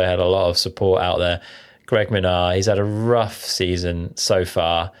well. So had a lot of support out there. Greg Minnaar, he's had a rough season so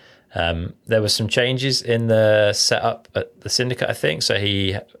far. There were some changes in the setup at the syndicate, I think. So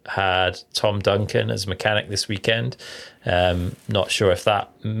he had Tom Duncan as mechanic this weekend. Not sure if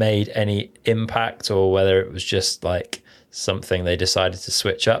that made any impact or whether it was just like something they decided to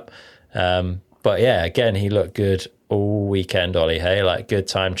switch up. But again, he looked good all weekend, Ollie. Hey, like good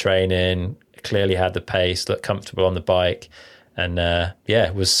time training, clearly had the pace, looked comfortable on the bike, and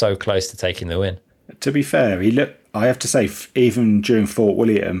was so close to taking the win. To be fair, I have to say, even during Fort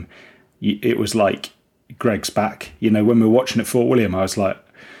William, it was like Greg's back. When we were watching at Fort William, I was like,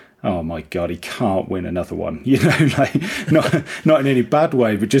 oh my God, he can't win another one. Like not in any bad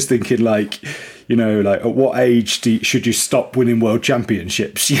way, but just thinking like, like at what age should you stop winning world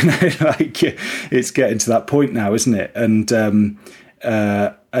championships? Like it's getting to that point now, isn't it? And to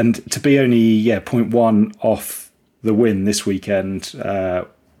be only 0.1 off the win this weekend,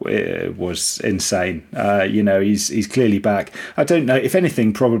 it was insane. He's clearly back. I don't know, if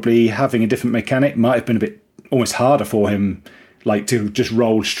anything, probably having a different mechanic might have been a bit almost harder for him, like to just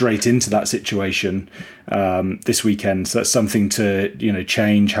roll straight into that situation this weekend. So that's something to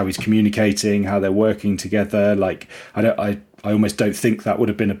change how he's communicating, how they're working together. Like I almost don't think that would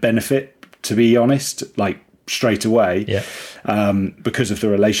have been a benefit, to be honest, like straight away, because of the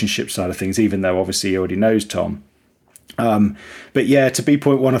relationship side of things, even though obviously he already knows Tom. But yeah, to be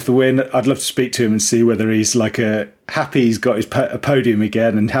point one off the win, I'd love to speak to him and see whether he's like happy he's got his a podium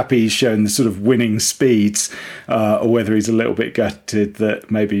again and happy he's shown the sort of winning speeds, or whether he's a little bit gutted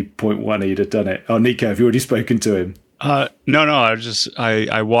that maybe point one he'd have done it. Oh, Nico, have you already spoken to him? No.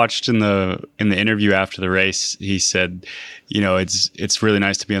 I watched in the interview after the race. He said, it's really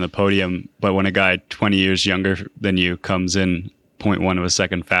nice to be on the podium, but when a guy 20 years younger than you comes in 0.1 of a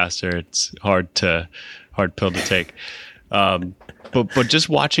second faster, it's hard pill to take. But just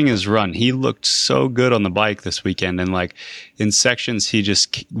watching his run, he looked so good on the bike this weekend. And like in sections, he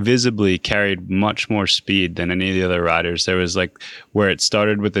just visibly carried much more speed than any of the other riders. There was like where it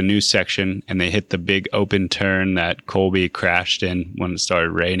started with a new section and they hit the big open turn that Colby crashed in when it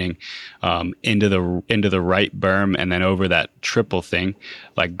started raining, into the right berm and then over that triple thing.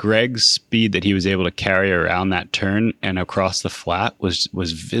 Like Greg's speed that he was able to carry around that turn and across the flat was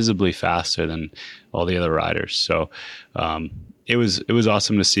visibly faster than all the other riders. So, it was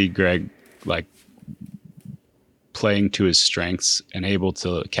awesome to see Greg like playing to his strengths and able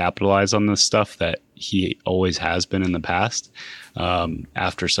to capitalize on this stuff that he always has been in the past,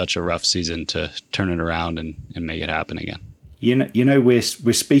 after such a rough season, to turn it around and make it happen again. We're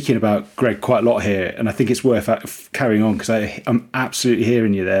speaking about Greg quite a lot here, and I think it's worth carrying on because I'm absolutely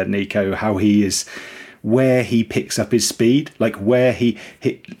hearing you there, Nico, how he is, where he picks up his speed, like where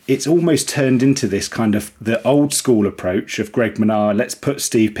it's almost turned into this kind of the old school approach of Greg Minnaar. Let's put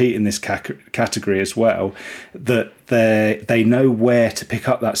Steve Peat in this category as well, that they know where to pick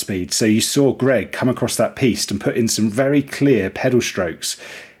up that speed. So you saw Greg come across that piste and put in some very clear pedal strokes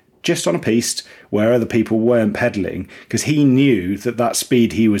just on a piste where other people weren't pedaling, because he knew that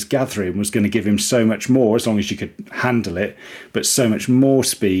speed he was gathering was going to give him so much more, as long as you could handle it, but so much more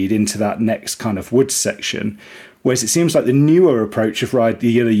speed into that next kind of woods section. Whereas it seems like the newer approach of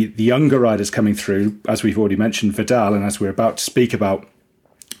the younger riders coming through, as we've already mentioned, Vidal, and as we're about to speak about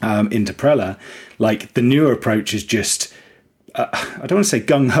in Prella, like the newer approach is just, I don't want to say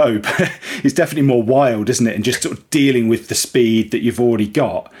gung-ho, but it's definitely more wild, isn't it? And just sort of dealing with the speed that you've already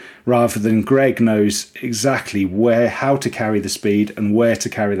got, rather than Greg knows exactly how to carry the speed and where to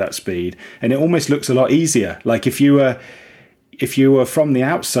carry that speed. And it almost looks a lot easier. Like if you were from the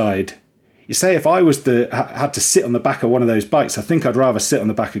outside, you say if I had to sit on the back of one of those bikes, I think I'd rather sit on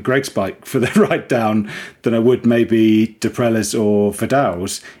the back of Greg's bike for the ride down than I would maybe De Prella's or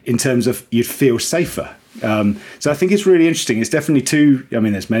Vidal's, in terms of you'd feel safer. So I think it's really interesting. It's definitely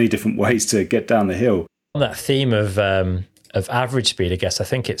there's many different ways to get down the hill. On that theme of average speed, I guess I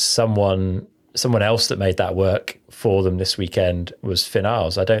think it's someone else that made that work for them this weekend was Finn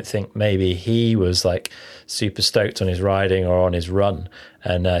Iles. I don't think maybe he was like super stoked on his riding or on his run.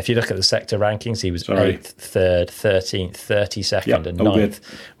 And if you look at the sector rankings, he was 8th, 3rd, 13th, 32nd and 9th,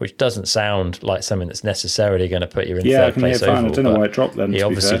 which doesn't sound like something that's necessarily going to put you in third place overall. I don't know why it dropped then. He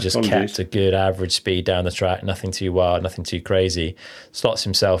obviously just kept a good average speed down the track, nothing too wild, nothing too crazy, slots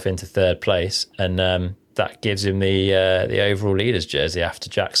himself into third place, and that gives him the overall leader's jersey after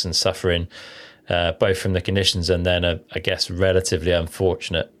Jackson suffering both from the conditions and then I guess relatively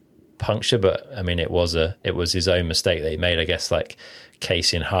unfortunate puncture. But I mean, it was his own mistake that he made, I guess, like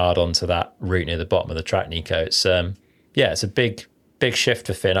casing hard onto that route near the bottom of the track, Nico. It's it's a big shift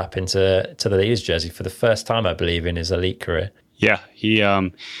for Finn up into the leader's jersey for the first time, I believe, in his elite career. Yeah, he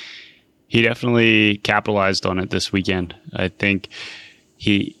definitely capitalized on it this weekend. I think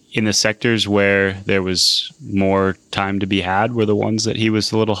in the sectors where there was more time to be had were the ones that he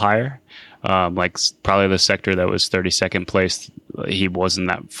was a little higher. Like probably the sector that was 32nd place, he wasn't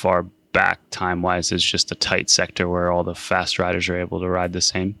that far back time-wise. It's just a tight sector where all the fast riders are able to ride the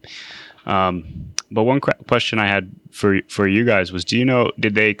same. But one question I had for you guys was,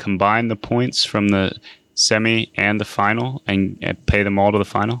 did they combine the points from the semi and the final and pay them all to the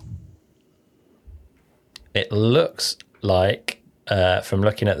final? It looks like, from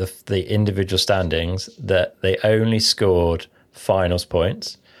looking at the individual standings, that they only scored finals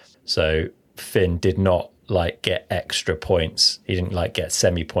points. So Finn did not get extra points. He didn't get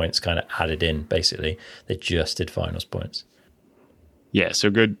semi points kind of added in, basically. They just did finals points. Yeah, so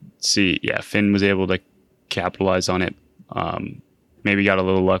good to see. Yeah, Finn was able to capitalize on it. Maybe got a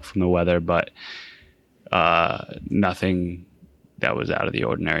little luck from the weather, but nothing that was out of the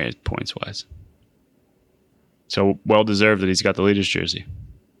ordinary points-wise. So well-deserved that he's got the leader's jersey.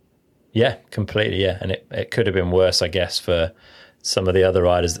 Yeah, completely, yeah. And it could have been worse, I guess, for some of the other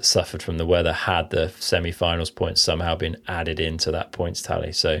riders that suffered from the weather had the semi-finals points somehow been added into that points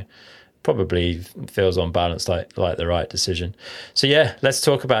tally. So probably feels on balance like the right decision. So yeah, let's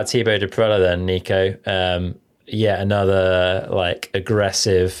talk about Thibaut de Prella then, Nico. Another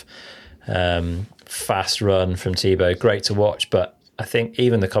aggressive fast run from Thibaut, great to watch. But I think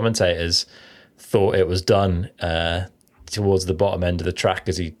even the commentators thought it was done towards the bottom end of the track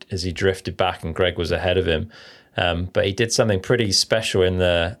as he drifted back and Greg was ahead of him. But he did something pretty special in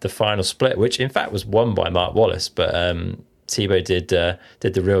the final split, which in fact was won by Mark Wallace. But Thibaut did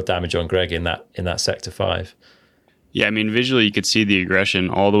the real damage on Greg in that sector 5. Yeah, I mean, visually you could see the aggression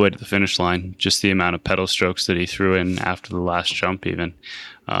all the way to the finish line, just the amount of pedal strokes that he threw in after the last jump even.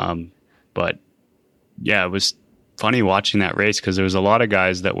 But yeah, it was funny watching that race because there was a lot of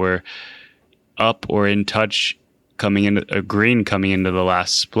guys that were up or in touch coming into a green coming into the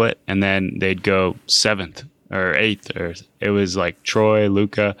last split, and then they'd go 7th or 8th, or it was like Troy,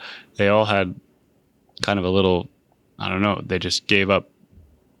 Luca, they all had kind of a little, I don't know, they just gave up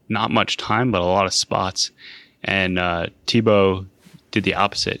not much time, but a lot of spots. And Thibaut did the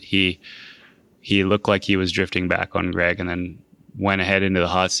opposite. He looked like he was drifting back on Greg and then went ahead into the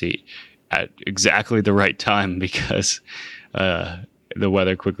hot seat at exactly the right time because the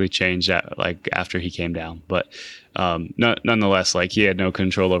weather quickly changed after he came down. But nonetheless, like he had no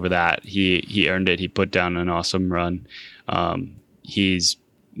control over that. He earned it. He put down an awesome run. He's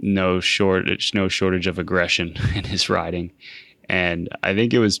no shortage of aggression in his riding, and I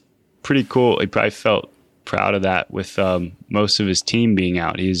think it was pretty cool. He probably felt proud of that with most of his team being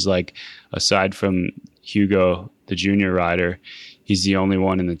out. He's like, aside from Hugo, the junior rider, he's the only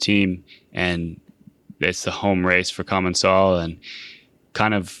one in the team, and it's the home race for Commencal, and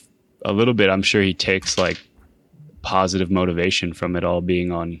kind of a little bit, I'm sure he takes like positive motivation from it all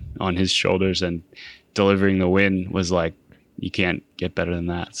being on his shoulders, and delivering the win was like, you can't get better than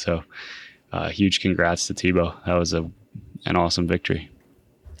that. So huge congrats to Thibaut. That was an awesome victory.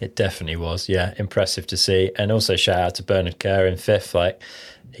 It definitely was, yeah. Impressive to see. And also shout out to Bernard Kerr in 5th. Like,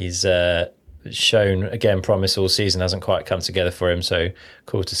 he's shown, again, promise all season, hasn't quite come together for him. So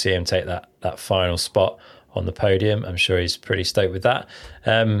cool to see him take that final spot on the podium. I'm sure he's pretty stoked with that.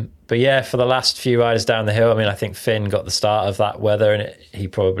 But yeah, for the last few riders down the hill, I mean, I think Finn got the start of that weather, and he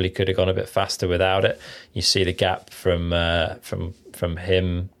probably could have gone a bit faster without it. You see the gap from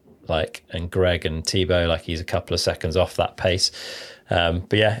him, like, and Greg and Thibaut, like he's a couple of seconds off that pace.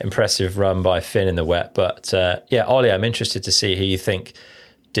 But yeah, impressive run by Finn in the wet. But yeah, Ollie, I'm interested to see who you think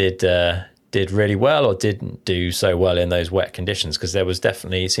did really well or didn't do so well in those wet conditions, because there was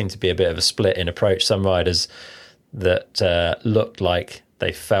definitely seemed to be a bit of a split in approach. Some riders that looked like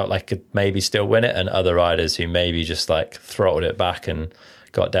they felt like could maybe still win it, and other riders who maybe just like throttled it back and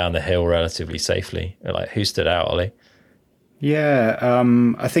got down the hill relatively safely. Like, who stood out, Ollie? Yeah,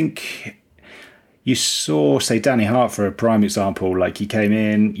 I think you saw, say, Danny Hart for a prime example. Like, he came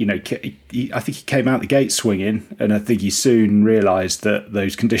in, I think he came out the gate swinging, and I think he soon realised that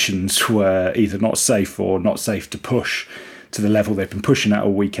those conditions were either not safe or not safe to push to the level they've been pushing at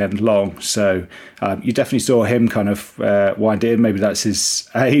all weekend long. So you definitely saw him kind of wind in. Maybe that's his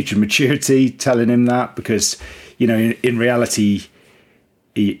age and maturity telling him that, because, in reality,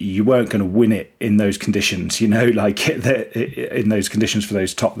 you weren't going to win it in those conditions, like in those conditions for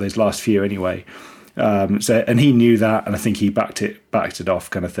those last few anyway. And he knew that, and I think he backed it off,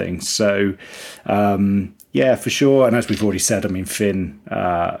 kind of thing. So yeah, for sure. And as we've already said, I mean, Finn,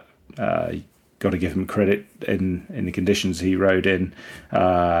 got to give him credit in the conditions he rode in.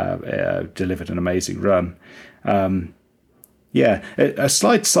 Delivered an amazing run. Yeah, a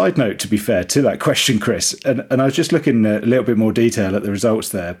side note, to be fair, to that question, Chris, and I was just looking a little bit more detail at the results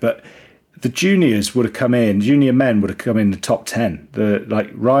there, but the juniors would have come in, junior men would have come in the top 10.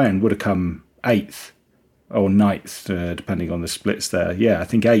 Ryan would have come 8th or 9th, depending on the splits there. Yeah, I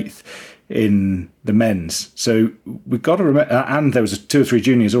think 8th in the men's. So we've got to remember, and there was 2 or 3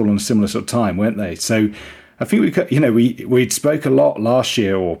 juniors all on a similar sort of time, weren't they? So I think we spoke a lot last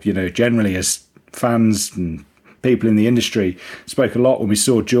year, or, generally as fans and people in the industry spoke a lot when we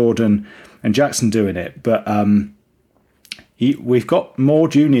saw Jordan and Jackson doing it, but we've got more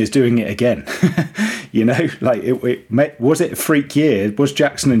juniors doing it again. Was it a freak year? Was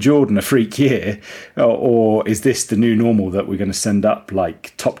Jackson and Jordan a freak year, or is this the new normal that we're going to send up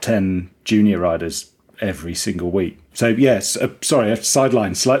like top 10 junior riders every single week? So yes, sorry, I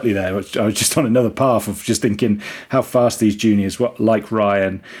sidelined slightly there. I was just on another path of just thinking how fast these juniors, like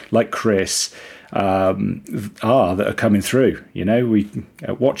Ryan, like Chris, that are coming through. We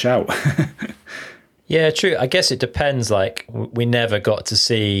watch out. Yeah, true. I guess it depends. Like, we never got to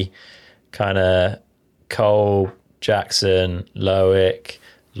see kind of Cole, Jackson, Loic,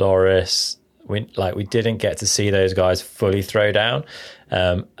 Loris. We didn't get to see those guys fully throw down.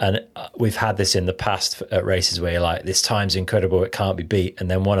 And we've had this in the past at races where you're like, this time's incredible, it can't be beat. And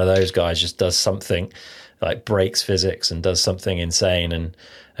then one of those guys just does something like breaks physics and does something insane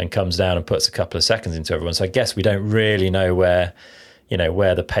and comes down and puts a couple of seconds into everyone. So I guess we don't really know where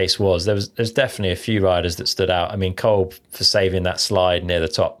the pace was. There's definitely a few riders that stood out. I mean, Kolb, for saving that slide near the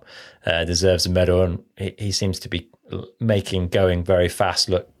top, deserves a medal, and he seems to be making going very fast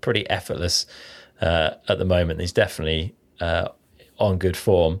look pretty effortless at the moment. He's definitely on good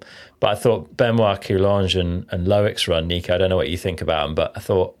form. But I thought Benoit Coulange and Loic's run, Nico, I don't know what you think about him, but I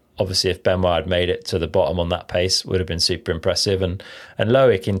thought obviously if Benoit had made it to the bottom on that pace, would have been super impressive. And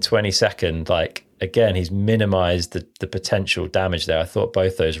Loic in 22nd, like, again, he's minimised the potential damage there. I thought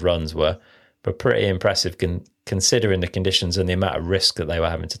both those runs were pretty impressive considering the conditions and the amount of risk that they were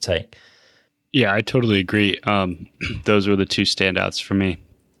having to take. Yeah, I totally agree. Those were the two standouts for me.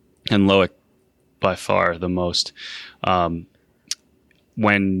 And Loic by far the most.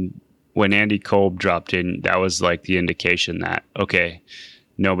 When Andy Kolb dropped in, that was like the indication that, okay,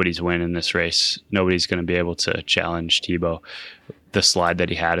 nobody's winning this race. Nobody's going to be able to challenge Thibaut. The slide that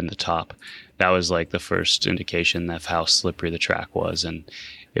he had in the top, that was like the first indication of how slippery the track was. And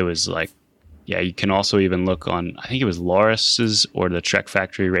it was like, yeah, you can also even look on, I think it was Loris's or the Trek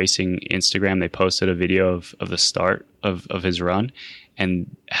Factory Racing Instagram. They posted a video of the start of his run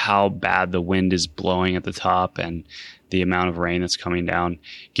and how bad the wind is blowing at the top and the amount of rain that's coming down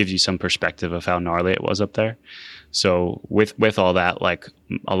gives you some perspective of how gnarly it was up there. So with all that, like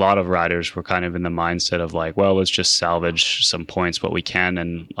a lot of riders were kind of in the mindset of like, well, let's just salvage some points what we can.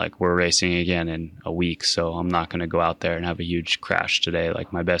 And like, we're racing again in a week. So I'm not going to go out there and have a huge crash today.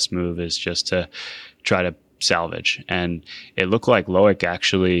 Like my best move is just to try to salvage. And it looked like Loic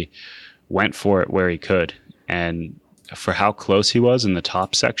actually went for it where he could. And for how close he was in the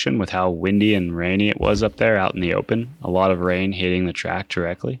top section with how windy and rainy it was up there out in the open, a lot of rain hitting the track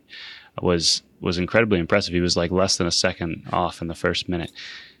directly was incredibly impressive. He was like less than a second off in the first minute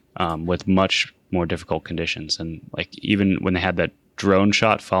with much more difficult conditions. And like even when they had that drone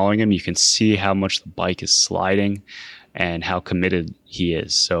shot following him, you can see how much the bike is sliding and how committed he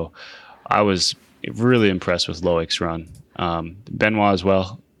is. So I was really impressed with Loic's run. Benoit as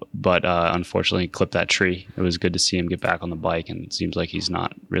well, but unfortunately clipped that tree. It was good to see him get back on the bike, and it seems like he's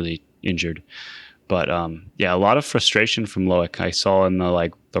not really injured. But yeah, a lot of frustration from Loic. I saw in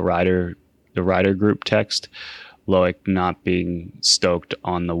the rider group text, Loic not being stoked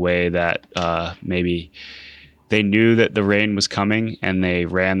on the way that maybe they knew that the rain was coming and they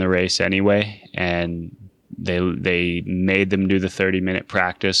ran the race anyway, and they made them do the 30-minute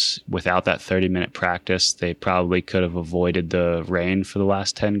practice. Without that 30-minute practice, they probably could have avoided the rain for the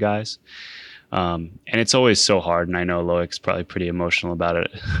last 10 guys. And it's always so hard, and I know Loic's probably pretty emotional about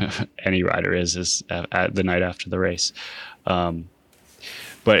it. Any rider is at the night after the race.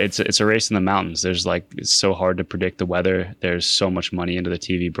 But it's a race in the mountains. It's so hard to predict the weather. There's so much money into the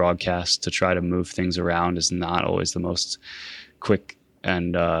TV broadcast. To try to move things around is not always the most quick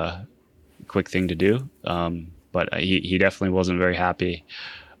thing to do. But he definitely wasn't very happy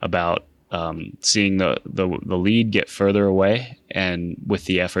about seeing the lead get further away, and with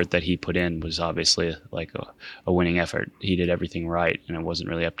the effort that he put in was obviously like a winning effort. He did everything right, and it wasn't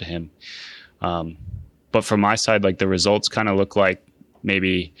really up to him. But from my side, like the results kind of look like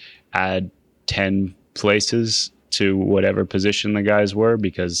maybe add 10 places to whatever position the guys were,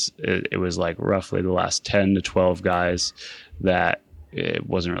 because it was like roughly the last 10 to 12 guys that it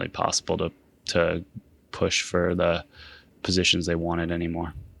wasn't really possible to push for the positions they wanted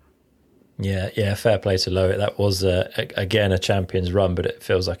anymore. Yeah, fair play to Loic. That was, again, a champion's run, but it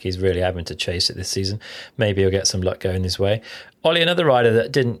feels like he's really having to chase it this season. Maybe he'll get some luck going his way. Ollie, another rider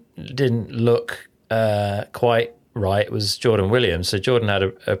that didn't look quite right was Jordan Williams. So Jordan had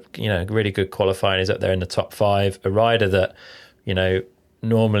a really good qualifying. He's up there in the top 5. A rider that,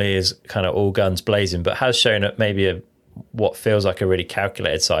 normally is kind of all guns blazing, but has shown up maybe what feels like a really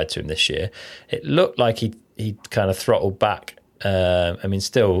calculated side to him this year. It looked like he kind of throttled back.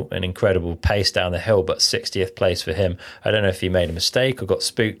 Still an incredible pace down the hill, but 60th place for him. I don't know if he made a mistake or got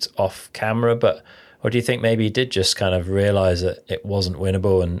spooked off camera, or do you think maybe he did just kind of realise that it wasn't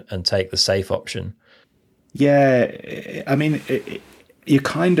winnable and take the safe option? Yeah, you're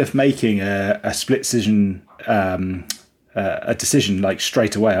kind of making a split decision, a decision like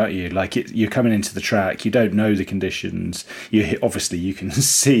straight away, aren't you? Like you're coming into the track, you don't know the conditions. Obviously you can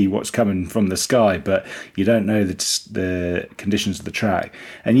see what's coming from the sky, but you don't know the conditions of the track.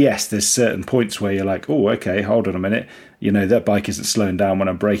 And yes, there's certain points where you're like, oh, okay, hold on a minute. That bike isn't slowing down when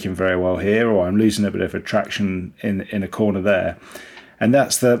I'm braking very well here, or I'm losing a bit of traction in a corner there. And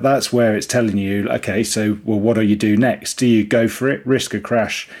that's where it's telling you, okay, so, well, what do you do next? Do you go for it, risk a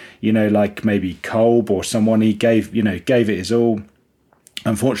crash, like maybe Kolb or someone, he gave it his all,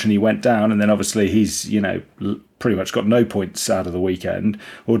 unfortunately went down, and then obviously he's, pretty much got no points out of the weekend?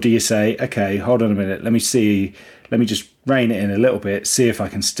 Or do you say, okay, hold on a minute, let me just rein it in a little bit, see if I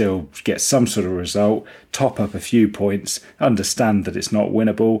can still get some sort of result, top up a few points, understand that it's not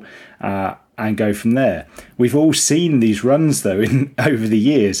winnable, and go from there. We've all seen these runs though over the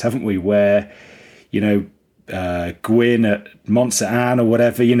years, haven't we, where Gwyn at Mont Anne or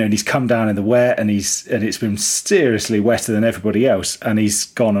whatever, and he's come down in the wet, and it's been seriously wetter than everybody else, and he's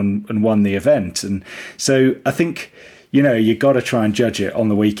gone and won the event. And so I think, you got to try and judge it on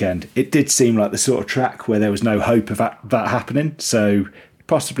the weekend. It did seem like the sort of track where there was no hope of that happening. So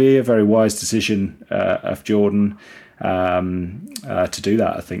possibly a very wise decision of Jordan to do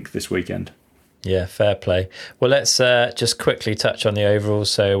that, I think, this weekend. Yeah, fair play. Well, let's just quickly touch on the overall.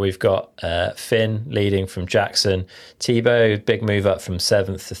 So we've got Finn leading from Jackson, Thibaut, big move up from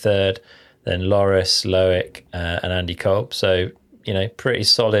 7th to 3rd, then Loris, Loic, and Andy Kolb. So, pretty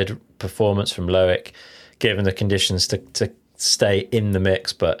solid performance from Loic, given the conditions to stay in the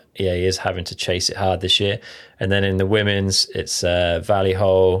mix. But yeah, he is having to chase it hard this year. And then in the women's, it's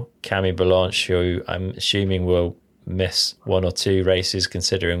Vallnord, Camille Blanche, who I'm assuming will miss 1 or 2 races,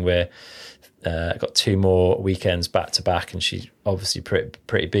 considering we're got 2 more weekends back to back, and she's obviously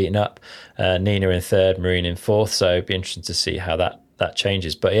pretty beaten up. Nina in 3rd, Marine in 4th, so it'd be interesting to see how that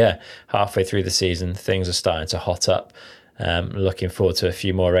changes. But yeah, halfway through the season, things are starting to hot up. Looking forward to a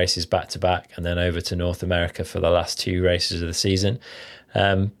few more races back to back, and then over to North America for the last 2 races of the season.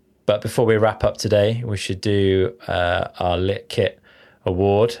 But before we wrap up today, we should do our Lit Kit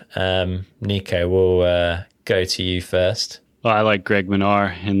award. Nico, we'll go to you first. Well, I like Greg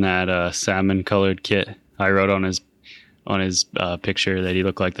Minar in that salmon-colored kit. I wrote on his picture that he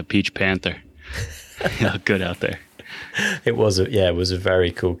looked like the Peach Panther. He looked good out there. It was a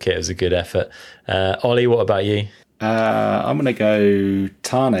very cool kit. It was a good effort. Ollie, what about you? I'm going to go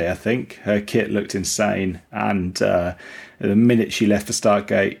Tane, I think. Her kit looked insane. And the minute she left the start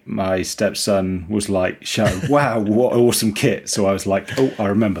gate, my stepson was like, wow, what an awesome kit. So I was like, oh, I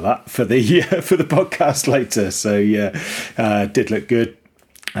remember that for the podcast later. So yeah, did look good.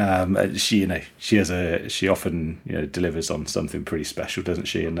 She often delivers on something pretty special, doesn't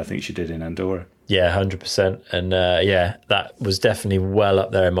she? And I think she did in Andorra. Yeah, 100%. And that was definitely well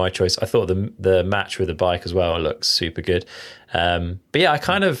up there in my choice. I thought the match with the bike as well looks super good. But yeah,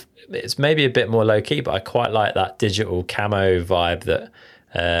 it's maybe a bit more low key, but I quite like that digital camo vibe that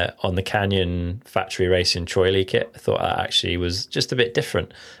on the Canyon Factory Racing Troy Lee kit. I thought that actually was just a bit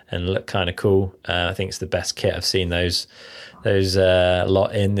different and looked kind of cool. I think it's the best kit I've seen those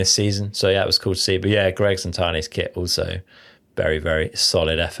lot in this season. So yeah, it was cool to see. But yeah, Greg's and Tane's kit also very, very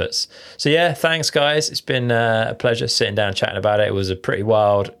solid efforts. So yeah, thanks guys. It's been a pleasure sitting down chatting about it. It was a pretty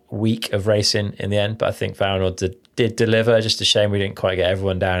wild week of racing in the end, but I think Vallnord did deliver. Just a shame we didn't quite get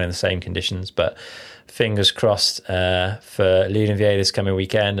everyone down in the same conditions, but fingers crossed for Ludenvier this coming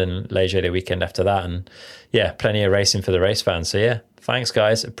weekend and Leger the weekend after that. And yeah, plenty of racing for the race fans. So yeah, thanks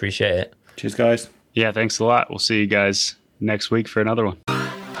guys. Appreciate it. Cheers guys. Yeah, thanks a lot. We'll see you guys next week for another one.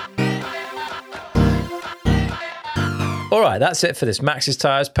 All right, that's it for this Max's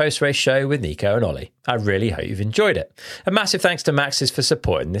Tyres post-race show with Nico and Ollie. I really hope you've enjoyed it. A massive thanks to Max's for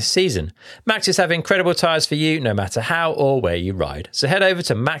supporting this season. Max's have incredible tyres for you no matter how or where you ride. So head over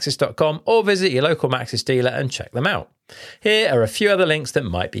to maxis.com or visit your local Max's dealer and check them out. Here are a few other links that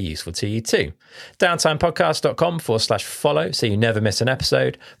might be useful to you too. downtimepodcast.com/follow so you never miss an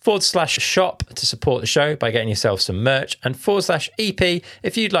episode, /shop to support the show by getting yourself some merch, and /EP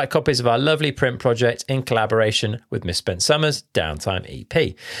if you'd like copies of our lovely print project in collaboration with Misspent Summers, Downtime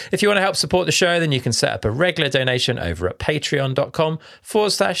EP. If you want to help support the show, then you can set up a regular donation over at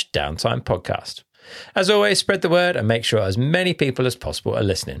patreon.com/Downtime Podcast. As always, spread the word and make sure as many people as possible are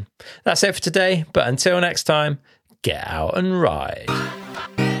listening. That's it for today, but until next time, get out and ride.